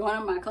remember one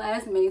of my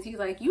classmates, he's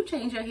like, you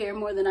change your hair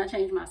more than I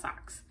change my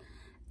socks.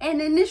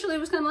 And initially it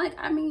was kind of like,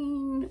 I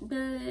mean,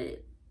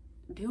 but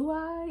do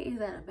I? Is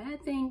that a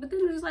bad thing? But then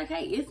it was like,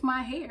 hey, it's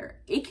my hair.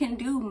 It can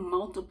do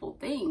multiple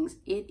things.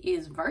 It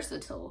is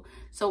versatile.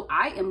 So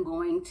I am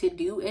going to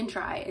do and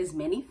try as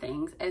many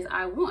things as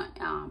I want.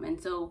 And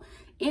so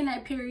in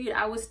that period,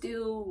 I would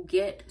still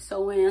get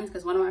sew-ins,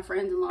 because one of my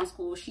friends in law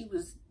school, she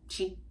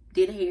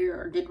did hair,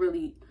 or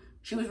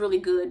she was really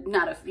good.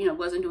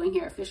 Wasn't doing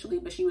hair officially,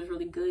 but she was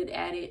really good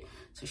at it.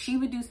 So she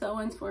would do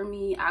sew-ins for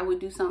me. I would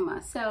do some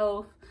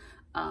myself.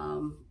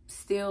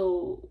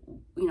 Still,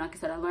 like I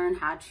said, I learned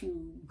how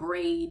to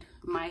braid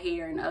my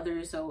hair and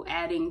others. So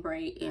adding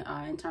braid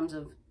in terms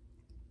of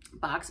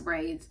box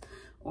braids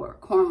or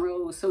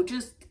cornrows. So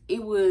just,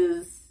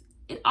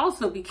 it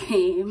also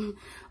became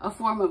a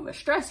form of a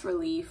stress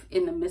relief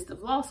in the midst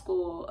of law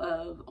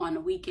school, on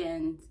the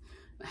weekends,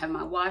 have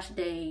my wash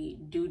day,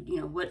 do,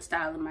 what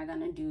style am I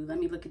gonna do? Let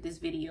me look at this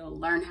video,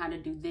 learn how to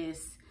do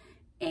this.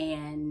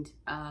 And,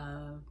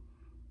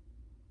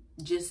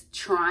 just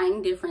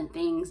trying different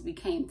things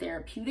became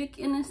therapeutic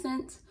in a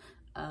sense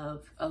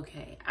of,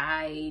 okay,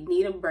 I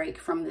need a break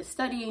from the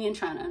studying and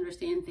trying to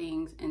understand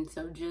things. And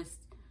so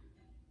just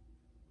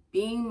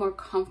being more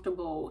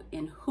comfortable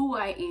in who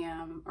I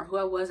am, or who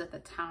I was at the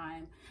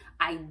time.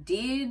 I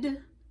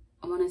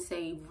want to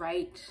say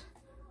right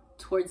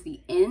towards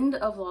the end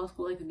of law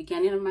school, like the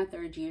beginning of my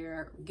third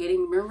year,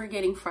 remember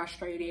getting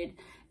frustrated,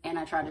 and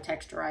I tried a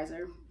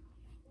texturizer,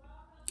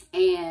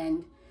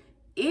 and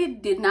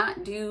it did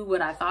not do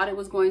what I thought it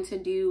was going to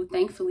do.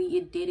 Thankfully,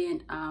 it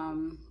didn't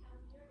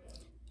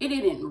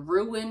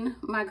ruin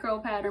my curl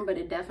pattern, but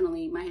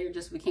my hair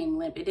just became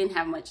limp. It didn't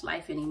have much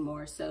life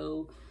anymore.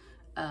 So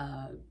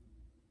I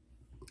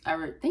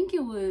think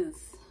it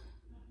was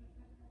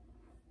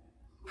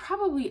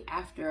probably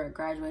after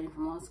graduating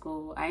from law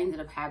school, I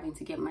ended up having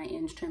to get my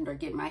ends trimmed or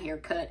get my hair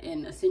cut,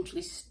 and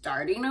essentially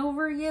starting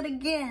over yet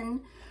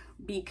again.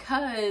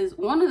 Because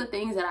one of the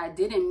things that I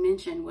didn't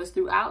mention was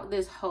throughout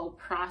this whole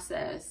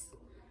process,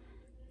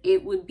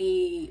 it would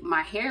be,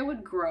 my hair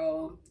would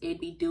grow, it'd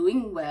be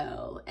doing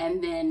well,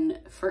 and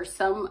then for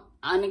some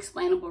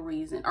unexplainable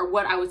reason, or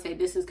what I would say,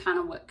 this is kind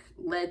of what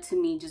led to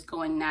me just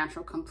going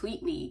natural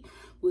completely,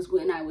 was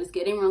when I was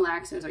getting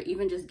relaxers or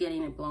even just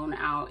getting it blown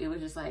out. It was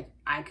just like,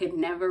 I could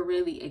never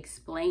really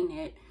explain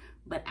it,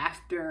 but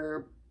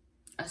after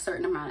a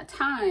certain amount of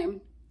time,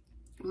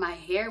 my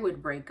hair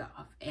would break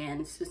off.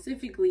 And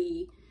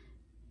specifically,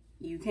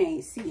 you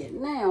can't see it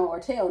now or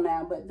tell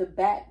now, but the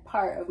back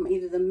part of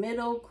either the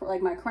middle,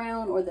 like my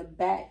crown, or the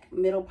back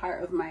middle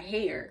part of my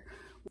hair,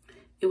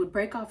 it would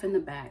break off in the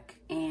back.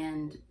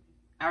 And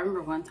I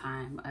remember one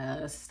time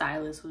a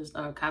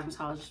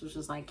cosmetologist was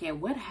just like, yeah,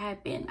 what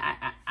happened?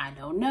 I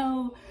don't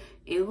know.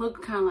 It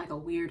looked kind of like a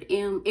weird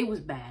M. It was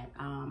bad.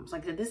 So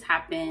like I said, this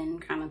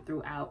happened kind of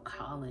throughout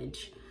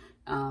college.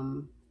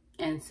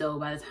 And so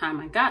by the time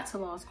I got to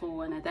law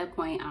school, and at that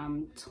point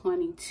I'm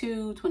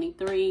 22,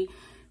 23,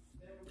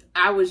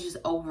 I was just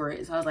over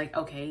it. So I was like,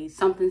 okay,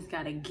 something's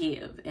got to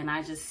give. And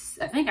I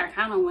think I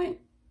kind of went,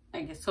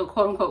 I guess, so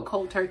quote unquote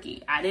cold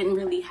turkey. I didn't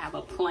really have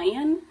a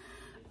plan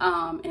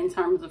in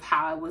terms of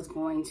how I was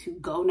going to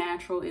go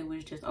natural. It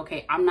was just,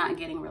 okay, I'm not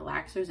getting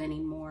relaxers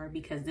anymore,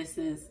 because this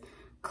is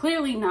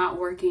clearly not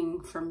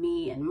working for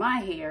me and my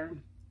hair.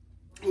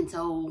 And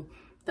so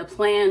the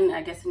plan,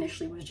 I guess,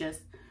 initially was just,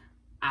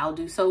 I'll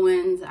do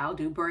sew-ins, I'll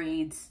do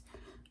braids,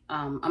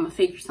 I'm gonna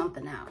figure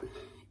something out.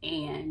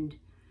 And,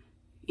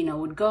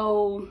 would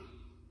go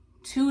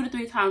 2 to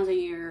 3 times a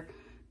year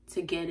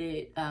to get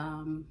it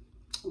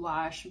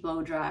washed,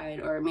 blow dried,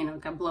 or,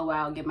 like blow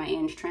out, get my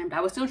ends trimmed.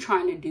 I was still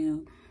trying to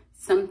do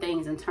some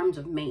things in terms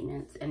of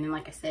maintenance. And then,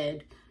 like I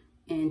said,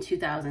 in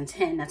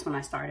 2010, that's when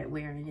I started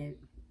wearing it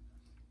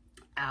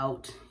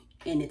out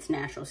in its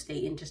natural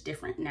state, in just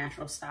different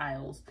natural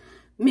styles,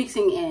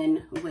 mixing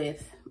in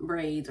with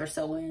braids or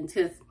sew-ins.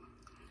 Because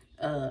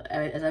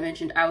as I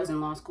mentioned, I was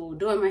in law school.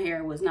 Doing my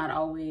hair was not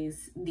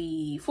always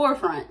the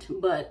forefront,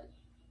 but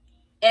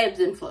ebbs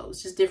and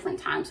flows, just different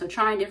times. So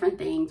trying different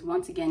things,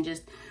 once again,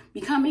 just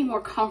becoming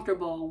more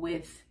comfortable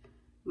with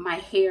my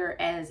hair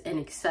as an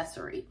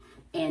accessory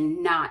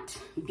and not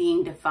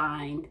being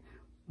defined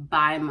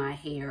by my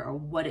hair or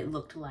what it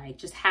looked like,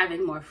 just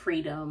having more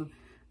freedom.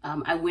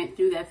 I went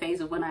through that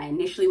phase of when I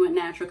initially went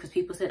natural, because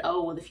people said,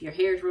 oh, well, if your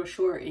hair is real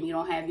short and you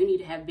need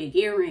to have big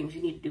earrings,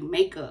 you need to do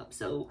makeup.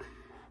 So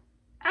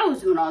I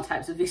was doing all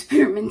types of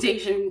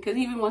experimentation, because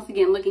even once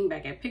again, looking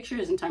back at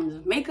pictures in terms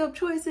of makeup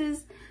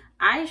choices,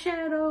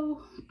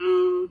 eyeshadow,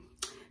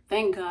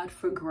 thank God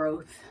for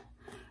growth.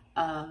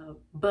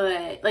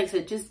 But like I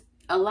said, just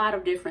a lot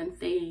of different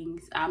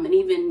things. And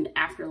even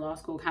after law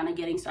school, kind of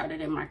getting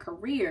started in my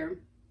career,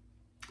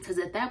 because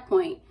at that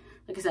point,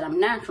 like I said, I'm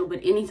natural, but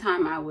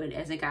anytime I would,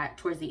 as it got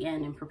towards the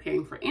end and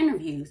preparing for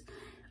interviews,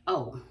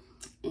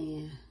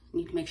 and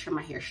need to make sure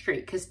my hair's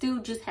straight, because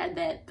still just had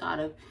that thought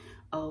of,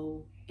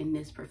 oh, in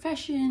this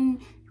profession,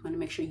 you want to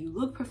make sure you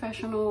look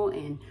professional,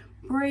 and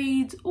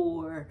braids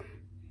or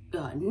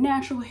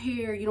natural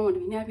hair, you don't want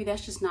to be nappy,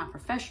 that's just not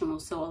professional.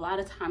 So a lot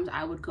of times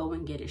I would go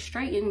and get it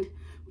straightened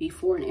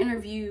before an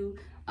interview,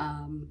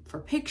 for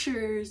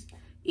pictures,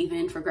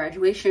 even for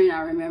graduation.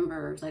 I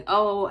remember it was like,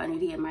 oh, I need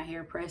to get my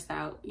hair pressed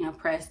out,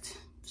 pressed.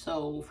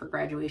 So for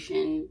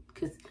graduation,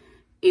 because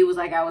it was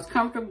like I was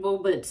comfortable,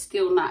 but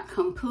still not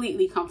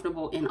completely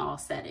comfortable in all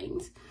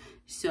settings.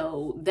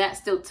 So that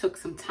still took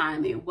some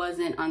time. It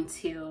wasn't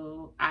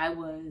until I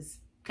was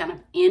kind of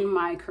in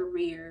my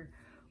career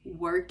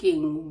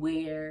working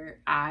where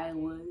I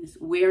was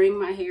wearing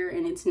my hair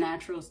in its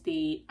natural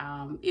state.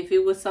 If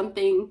it was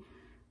something,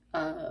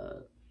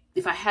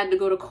 if I had to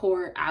go to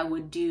court, I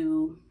would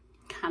do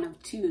kind of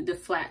the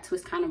flat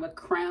twist, kind of a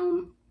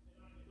crown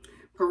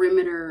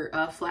perimeter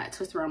flat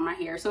twist around my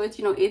hair. So it's,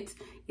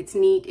 it's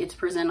neat, it's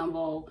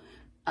presentable,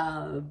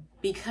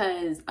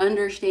 because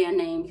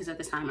understanding, because at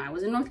the time I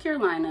was in North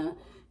Carolina,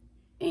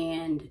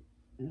 and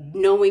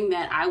knowing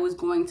that I was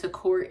going to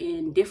court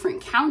in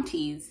different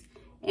counties,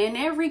 and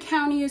every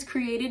county is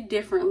created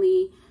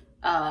differently.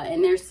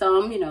 And there's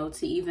some,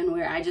 to even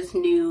where I just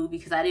knew,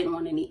 because I didn't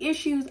want any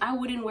issues, I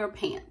wouldn't wear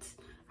pants.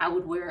 I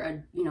would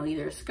wear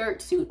either a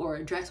skirt, suit, or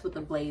a dress with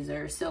a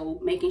blazer.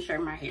 So making sure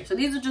my hair. So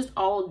these are just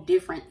all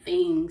different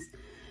things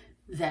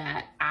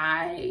that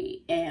I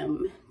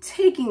am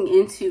taking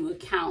into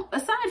account,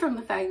 aside from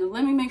the fact that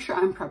let me make sure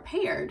I'm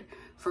prepared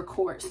for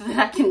court so that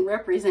I can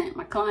represent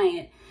my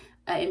client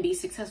and be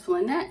successful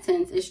in that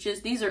sense. It's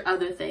just, these are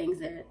other things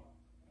that,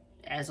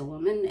 as a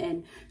woman,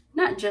 and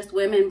not just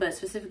women, but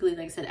specifically,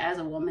 like I said, as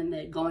a woman,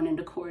 that going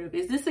into court,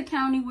 is this a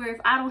county where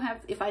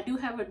if I do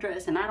have a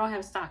dress and I don't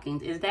have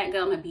stockings, is that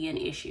gonna be an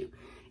issue?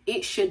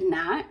 It should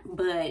not,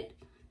 but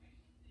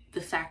the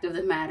fact of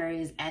the matter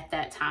is, at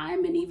that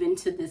time, and even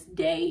to this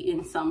day,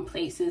 in some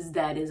places,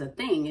 that is a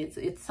thing.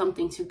 It's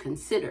something to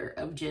consider,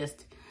 of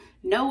just,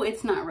 no,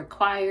 it's not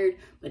required,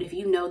 but if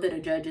you know that a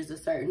judge is a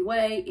certain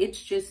way,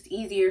 it's just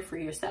easier for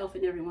yourself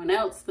and everyone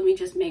else. Let me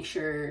just make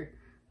sure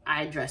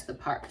I dress the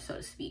part, so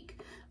to speak.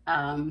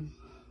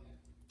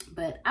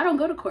 But I don't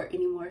go to court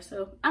anymore,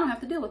 so I don't have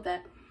to deal with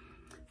that.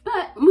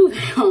 But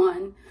moving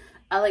on,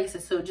 like I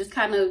said, so just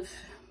kind of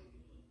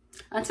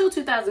until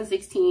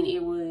 2016,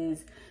 it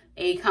was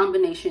a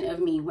combination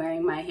of me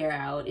wearing my hair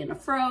out in a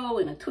fro,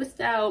 in a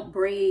twist out,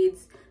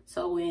 braids,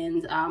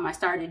 sew-ins. I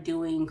started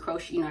doing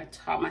crochet, I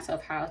taught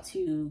myself how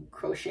to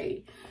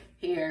crochet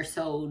hair,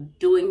 so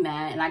doing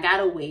that, and I got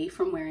away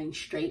from wearing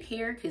straight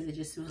hair because it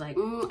just was like,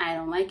 I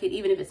don't like it,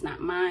 even if it's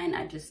not mine.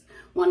 I just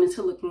wanted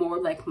to look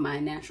more like my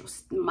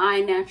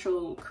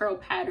natural curl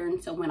pattern.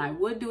 So when I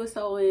would do a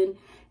sew-in,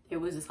 there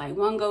was this like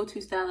one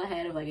go-to style I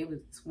had of like, it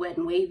was wet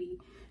and wavy.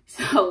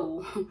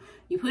 So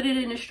you put it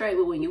in a straight,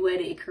 but when you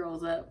wet it, it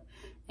curls up,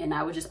 and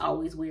I would just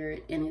always wear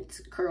it in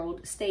its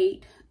curled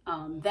state.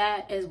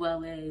 That, as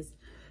well as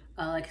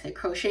like I said,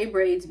 crochet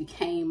braids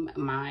became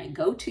my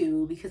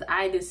go-to, because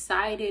I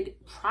decided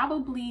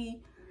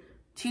probably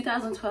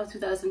 2012,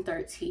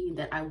 2013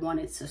 that I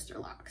wanted sister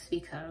locks,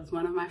 because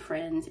one of my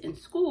friends in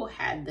school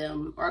had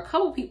them, or a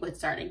couple people had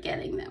started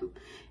getting them.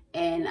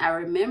 And I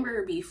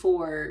remember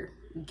before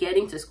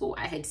getting to school,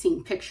 I had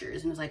seen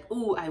pictures and was like,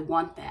 ooh, I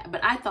want that.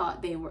 But I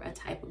thought they were a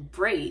type of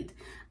braid.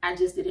 I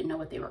just didn't know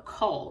what they were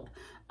called.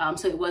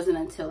 So it wasn't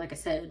until, like I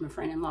said, my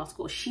friend in law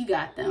school, she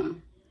got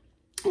them.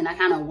 And I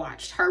kind of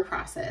watched her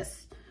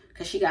process,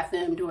 because she got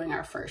them during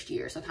our first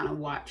year. So I kind of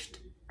watched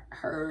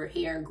her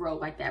hair grow,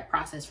 like that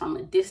process, from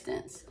a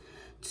distance,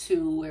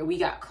 to where we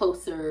got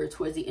closer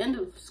towards the end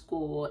of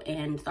school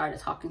and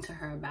started talking to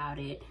her about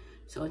it.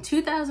 So in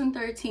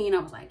 2013, I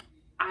was like,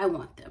 I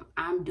want them.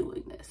 I'm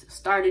doing this.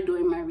 Started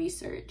doing my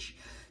research,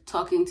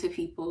 talking to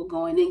people,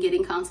 going and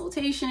getting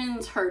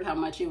consultations, heard how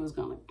much it was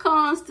going to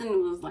cost,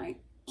 and was like,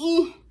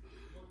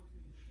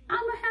 I'm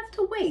gonna have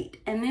to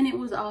wait. And then it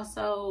was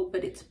also,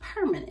 but it's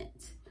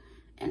permanent.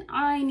 And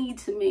I need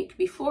to make,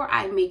 before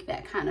I make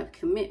that kind of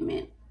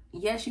commitment,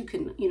 yes, you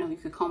can, you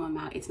could comb them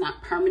out. It's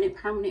not permanent,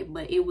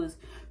 but it was,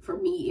 for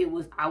me,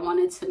 I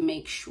wanted to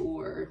make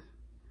sure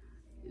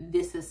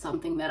this is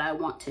something that I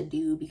want to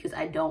do, because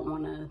I don't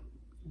want to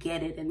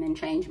get it and then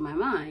change my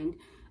mind.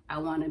 I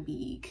want to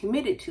be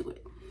committed to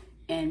it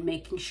and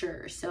making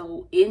sure.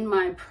 So in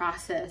my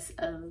process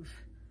of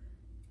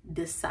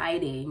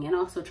deciding, and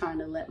also trying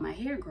to let my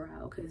hair grow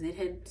out, because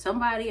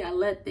I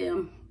let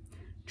them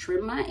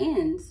trim my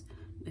ends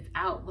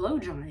without blow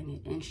drying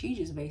it, and she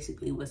just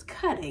basically was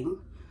cutting,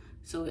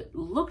 so it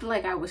looked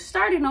like I was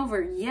starting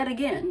over yet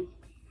again.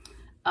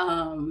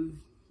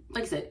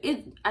 Like I said,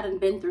 I done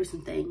been through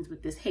some things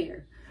with this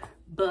hair,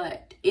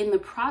 but in the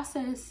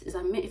process,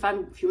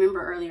 if you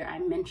remember earlier, I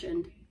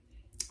mentioned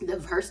the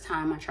first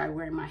time I tried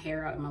wearing my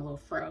hair out in my little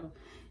fro,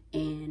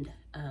 and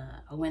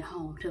I went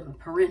home to my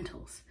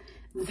parentals.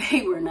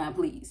 they were not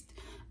pleased.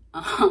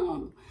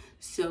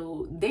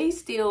 So they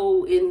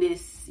still in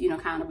this, you know,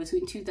 kind of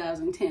between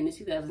 2010 to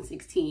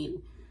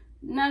 2016,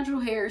 natural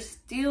hair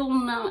still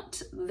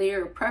not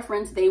their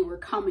preference. They were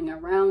coming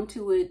around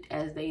to it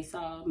as they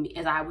saw me,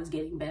 as I was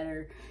getting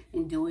better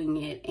in doing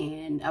it.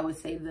 And I would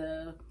say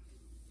the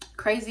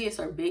craziest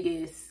or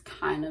biggest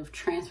kind of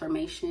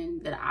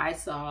transformation that I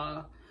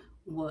saw,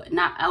 what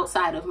not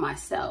outside of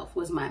myself,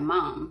 was my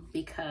mom,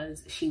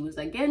 because she was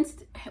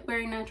against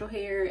wearing natural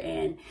hair.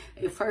 And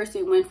at first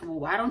it went from, well,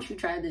 why don't you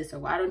try this, or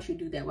why don't you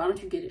do that, why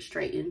don't you get it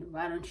straightened,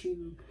 why don't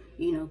you,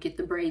 you know, get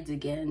the braids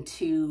again,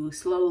 to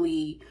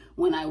slowly,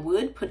 when I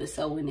would put a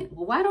sew in it,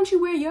 well, why don't you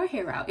wear your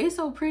hair out, it's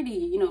so pretty,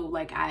 you know,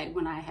 like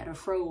when I had a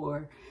fro,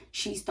 or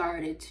she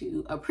started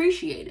to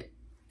appreciate it.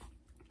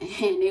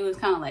 And it was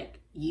kind of like,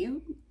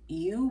 you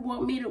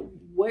want me to,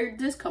 where'd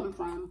this come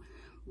from?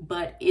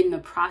 But in the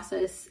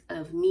process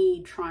of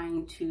me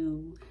trying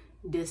to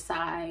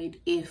decide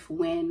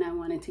when I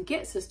wanted to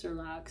get sister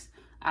locks,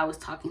 I was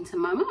talking to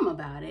my mom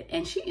about it,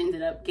 and she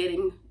ended up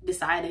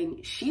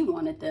deciding she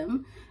wanted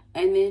them.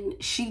 And then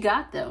she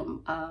got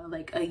them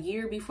like a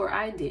year before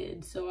I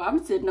did. So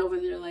I'm sitting over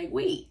there like,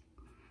 wait,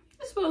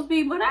 it's supposed to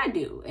be what I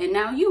do, and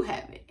now you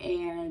have it.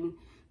 And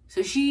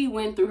so she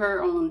went through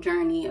her own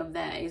journey of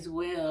that as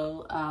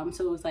well.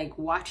 So it was like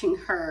watching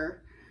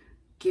her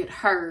get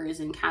hers,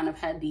 and kind of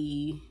had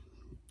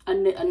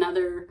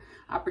another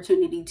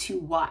opportunity to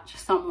watch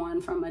someone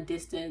from a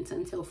distance,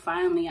 until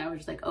finally I was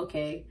just like,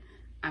 okay,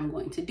 I'm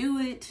going to do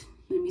it.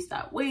 Let me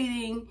stop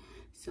waiting.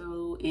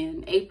 So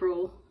in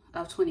April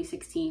of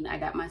 2016, I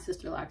got my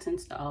sister locks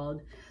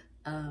installed,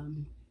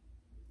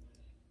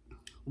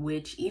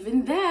 which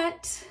even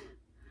that,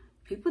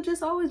 people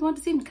just always want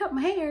to see me cut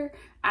my hair.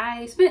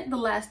 I spent the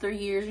last 3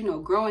 years, you know,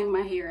 growing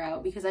my hair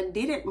out, because I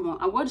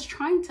was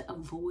trying to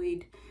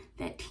avoid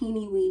that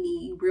teeny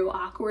weeny, real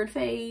awkward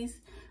phase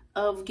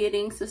of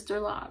getting sister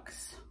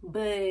locks.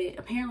 But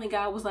apparently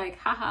God was like,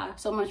 haha,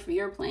 so much for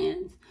your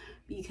plans,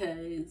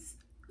 because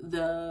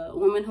the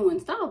woman who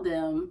installed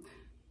them,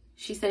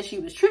 she said she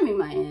was trimming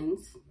my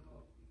ends,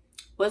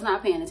 was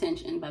not paying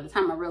attention. By the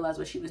time I realized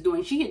what she was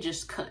doing, she had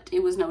just cut.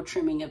 It was no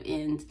trimming of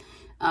ends.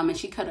 And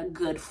she cut a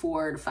good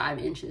 4 to 5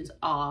 inches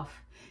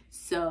off.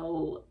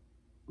 So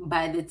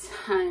by the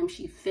time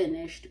she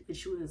finished,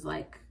 which was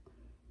like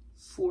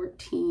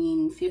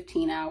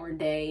 15-hour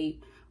day,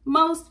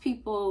 most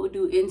people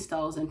do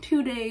installs in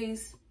 2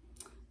 days.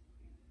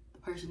 The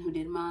person who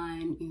did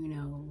mine, you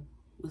know,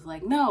 was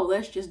like, no,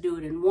 let's just do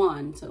it in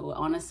 1. So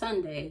on a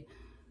Sunday,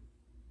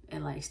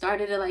 it like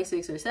started at like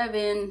 6 or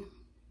 7.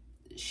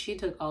 She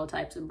took all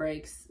types of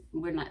breaks.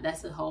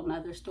 That's a whole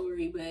nother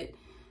story, but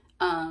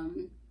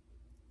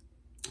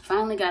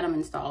finally got them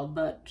installed.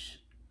 But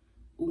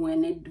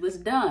when it was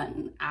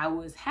done, I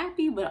was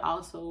happy, but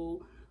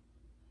also,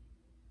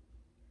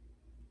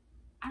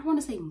 I don't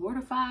want to say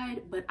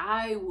mortified, but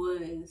I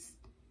was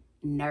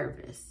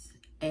nervous.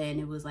 And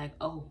it was like,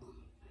 oh,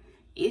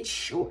 it's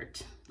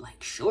short,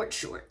 like short.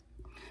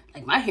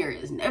 Like my hair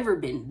has never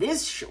been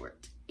this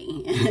short,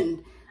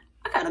 and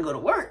I gotta go to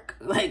work.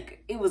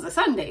 Like, it was a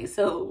Sunday,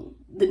 so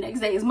the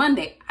next day is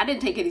Monday. I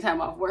didn't take any time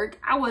off work.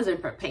 I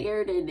wasn't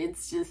prepared, and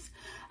it's just,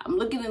 I'm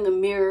looking in the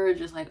mirror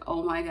just like,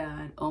 oh my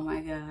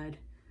God,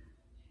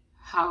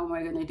 how am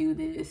I gonna do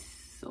this?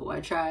 So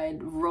I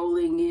tried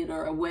rolling it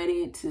or wet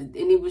it, and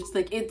it was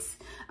like,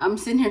 I'm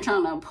sitting here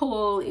trying to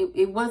pull.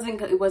 It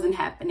wasn't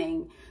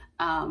happening.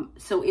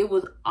 So it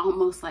was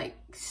almost like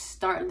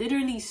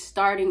literally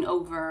starting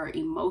over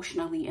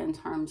emotionally, in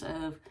terms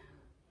of,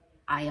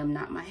 I am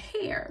not my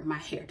hair. My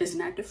hair does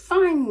not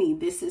define me.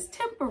 This is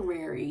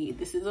temporary.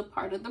 This is a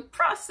part of the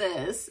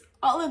process.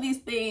 All of these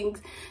things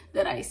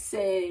that I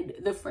said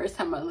the first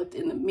time I looked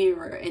in the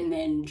mirror, and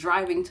then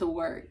driving to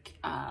work,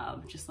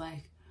 just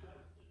like,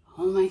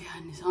 oh my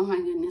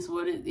goodness,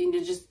 what is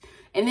it?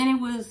 And then it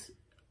was,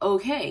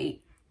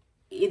 okay,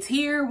 it's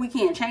here, we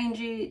can't change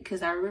it.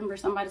 Because I remember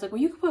somebody's like,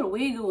 well, you can put a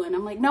wig on.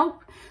 I'm like,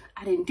 nope,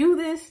 I didn't do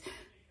this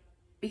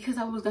because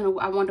I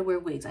wanted to wear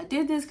wigs. I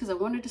did this because I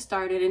wanted to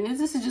start it. And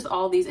this is just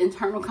all these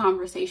internal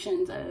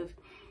conversations of,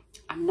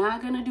 I'm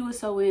not gonna do a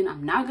sew-in,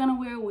 I'm not gonna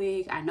wear a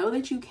wig. I know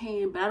that you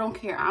can, but I don't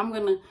care. I'm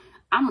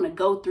gonna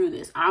go through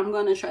this. I'm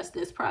gonna trust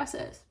this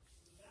process.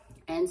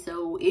 And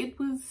so it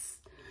was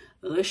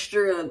a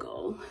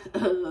struggle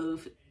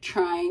of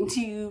trying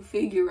to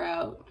figure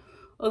out,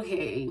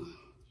 okay,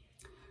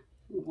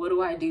 what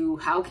do I do?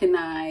 How can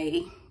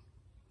I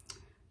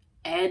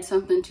add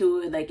something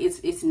to it? Like,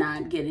 it's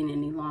not getting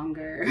any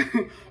longer.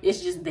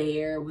 It's just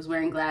there. Was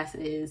wearing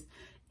glasses.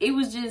 It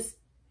was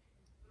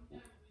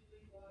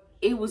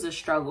a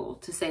struggle,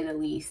 to say the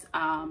least.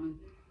 And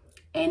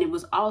it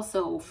was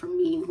also, for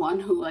me, one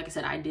who, like I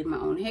said, I did my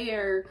own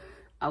hair.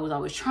 I was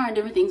always trying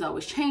different things,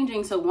 always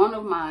changing. So one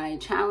of my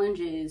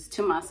challenges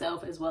to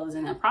myself, as well as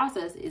in that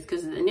process, is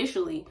because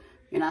initially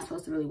you're not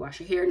supposed to really wash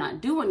your hair,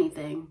 not do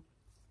anything,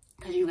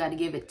 because you got to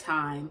give it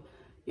time,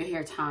 your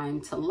hair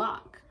time to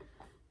lock.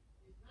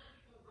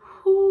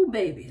 Ooh,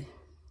 baby.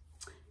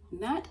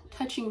 Not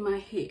touching my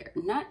hair,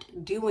 not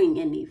doing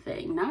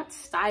anything, not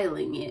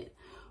styling it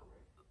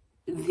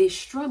this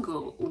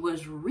struggle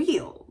was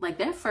real. Like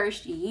that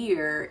first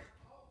year,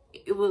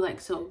 it was like,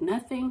 so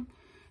nothing.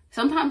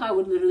 Sometimes I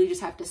would literally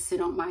just have to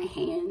sit on my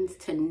hands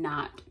to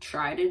not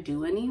try to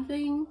do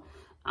anything.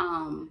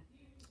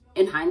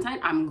 In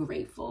hindsight, I'm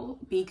grateful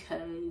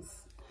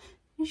because,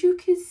 as you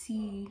can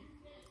see,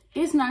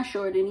 it's not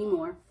short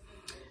anymore.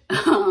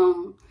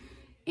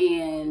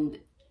 And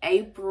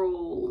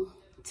April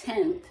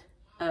 10th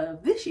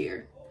of this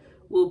year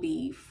will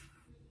be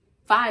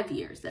 5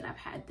 years that I've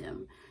had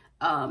them.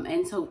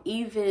 And so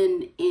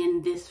even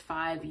in this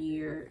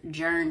 5-year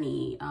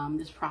journey,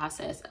 this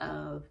process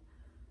of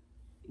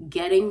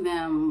getting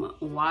them,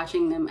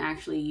 watching them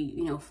actually,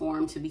 you know,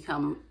 form to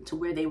become to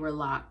where they were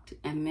locked,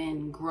 and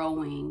then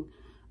growing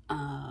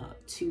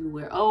to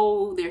where,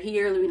 oh, they're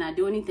here, let me not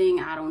do anything,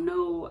 I don't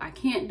know, I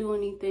can't do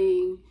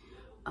anything.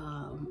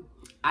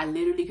 I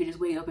literally could just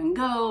wake up and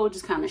go,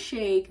 just kind of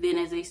shake. Then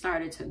as they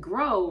started to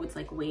grow, it's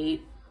like,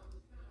 wait,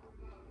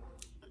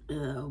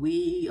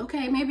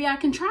 okay, maybe I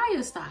can try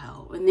a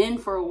style. And then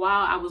for a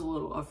while I was a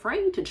little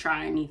afraid to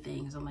try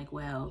anything, so I'm like,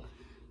 well,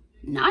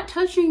 not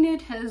touching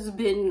it has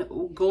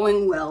been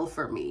going well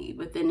for me.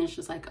 But then it's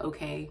just like,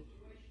 okay,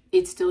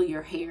 it's still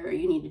your hair,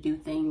 you need to do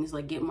things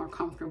like get more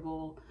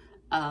comfortable.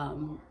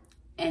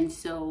 And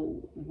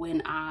so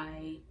when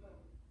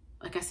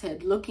like I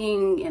said,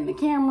 looking in the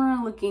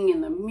camera, looking in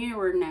the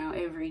mirror now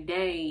every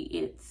day,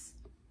 it's,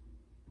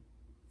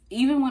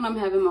 even when I'm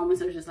having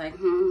moments of just like,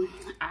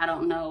 I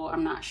don't know,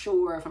 I'm not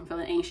sure, if I'm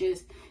feeling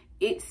anxious,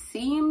 it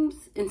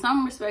seems, in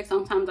some respects,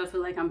 sometimes I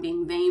feel like I'm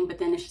being vain, but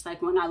then it's just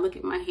like when I look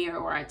at my hair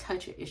or I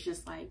touch it, it's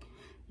just like,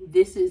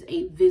 this is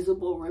a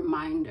visible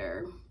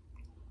reminder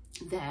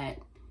that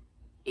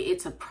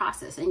it's a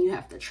process and you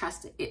have to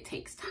trust it. It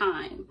takes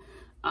time.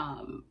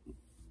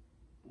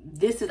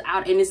 This is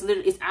out, and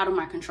it's out of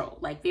my control.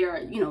 Like there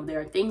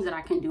are things that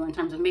I can do in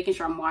terms of making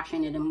sure I'm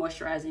washing it and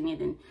moisturizing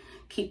it and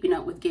keeping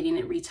up with getting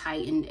it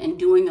retightened and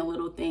doing the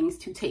little things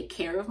to take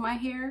care of my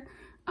hair.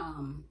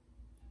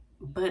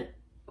 But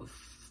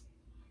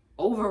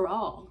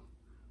overall,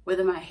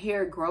 whether my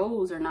hair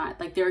grows or not,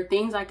 like there are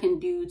things I can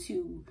do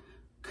to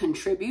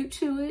contribute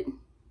to it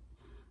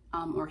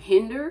or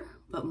hinder,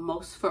 but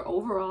for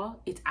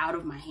overall, it's out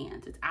of my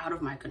hands, it's out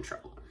of my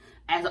control,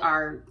 as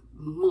are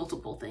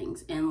multiple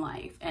things in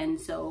life. And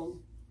so,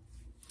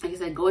 like I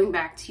said, going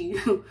back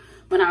to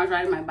when I was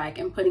riding my bike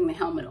and putting the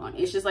helmet on,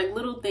 it's just like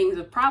little things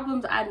of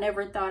problems I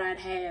never thought I'd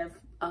have,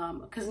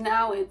 because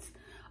now it's,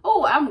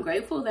 oh, I'm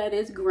grateful that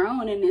it's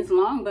grown and it's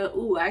long, but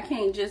ooh, I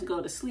can't just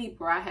go to sleep,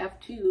 or I have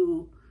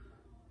to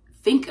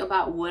think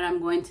about what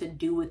I'm going to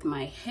do with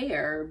my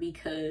hair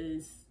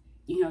because,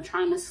 you know,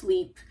 trying to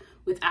sleep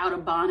without a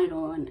bonnet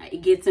on,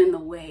 it gets in the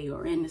way.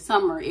 Or in the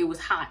summer, it was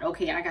hot.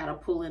 Okay, I gotta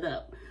pull it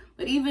up.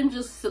 But even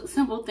just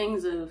simple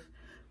things of,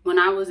 when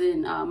I was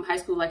in high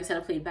school, like I said, I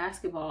played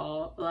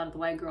basketball. A lot of the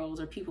white girls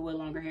or people with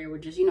longer hair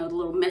would just, you know, the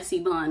little messy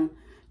bun,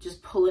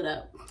 just pull it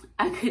up.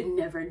 I could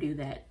never do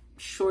that,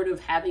 short of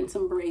having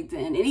some braids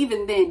in. And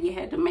even then, you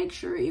had to make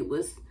sure it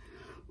was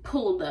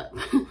pulled up.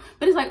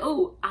 But it's like,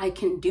 oh, I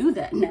can do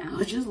that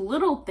now. Just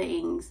little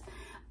things.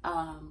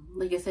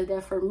 Like I said,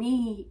 that for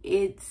me,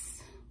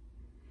 it's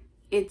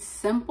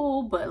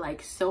simple, but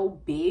like so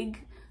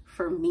big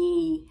for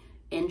me.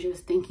 And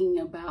just thinking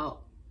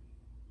about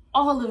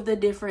all of the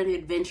different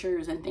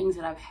adventures and things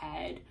that I've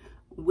had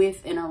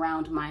with and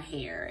around my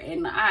hair.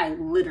 And I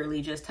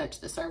literally just touched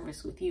the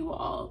surface with you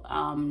all,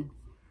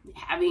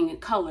 having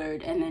it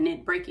colored and then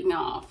it breaking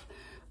off.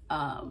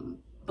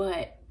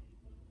 But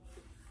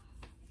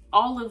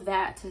all of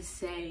that to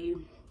say,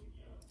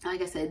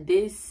 like I said,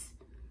 this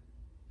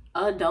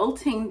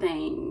adulting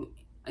thing,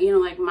 you know,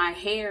 like my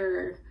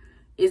hair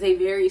is a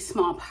very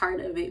small part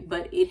of it,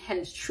 but it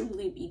has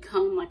truly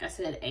become, like I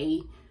said,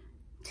 a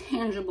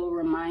tangible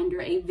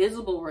reminder, a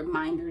visible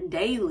reminder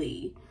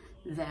daily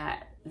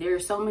that there are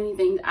so many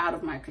things out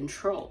of my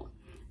control.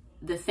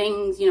 The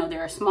things, you know,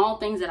 there are small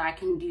things that I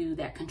can do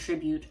that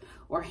contribute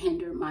or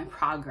hinder my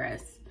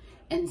progress.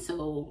 And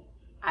so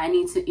I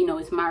need to, you know,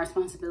 it's my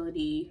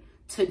responsibility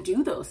to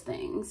do those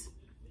things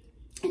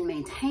and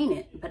maintain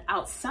it. But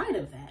outside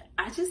of that,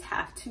 I just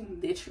have to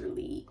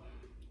literally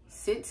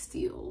sit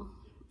still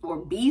or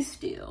be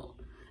still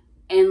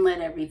and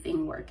let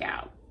everything work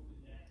out.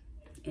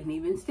 And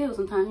even still,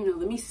 sometimes, you know,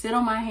 let me sit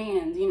on my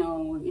hands, you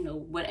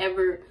know,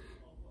 whatever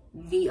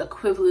the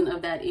equivalent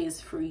of that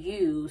is for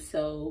you.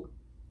 So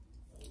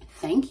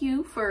thank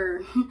you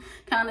for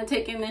kind of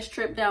taking this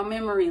trip down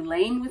memory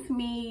lane with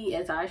me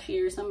as I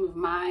share some of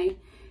my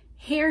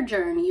hair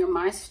journey or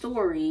my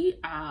story.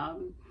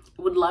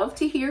 Would love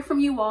to hear from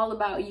you all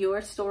about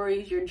your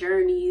stories, your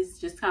journeys,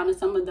 just kind of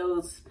some of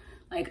those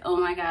like, oh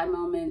my God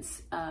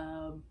moments.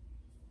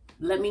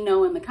 Let me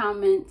know in the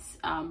comments.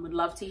 Would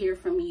love to hear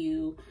from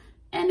you.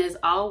 And as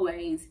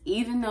always,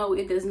 even though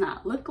it does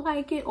not look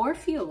like it or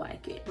feel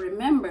like it,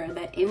 remember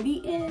that in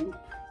the end,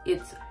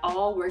 it's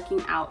all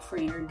working out for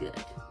your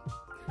good.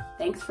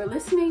 Thanks for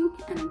listening,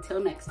 and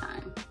until next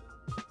time.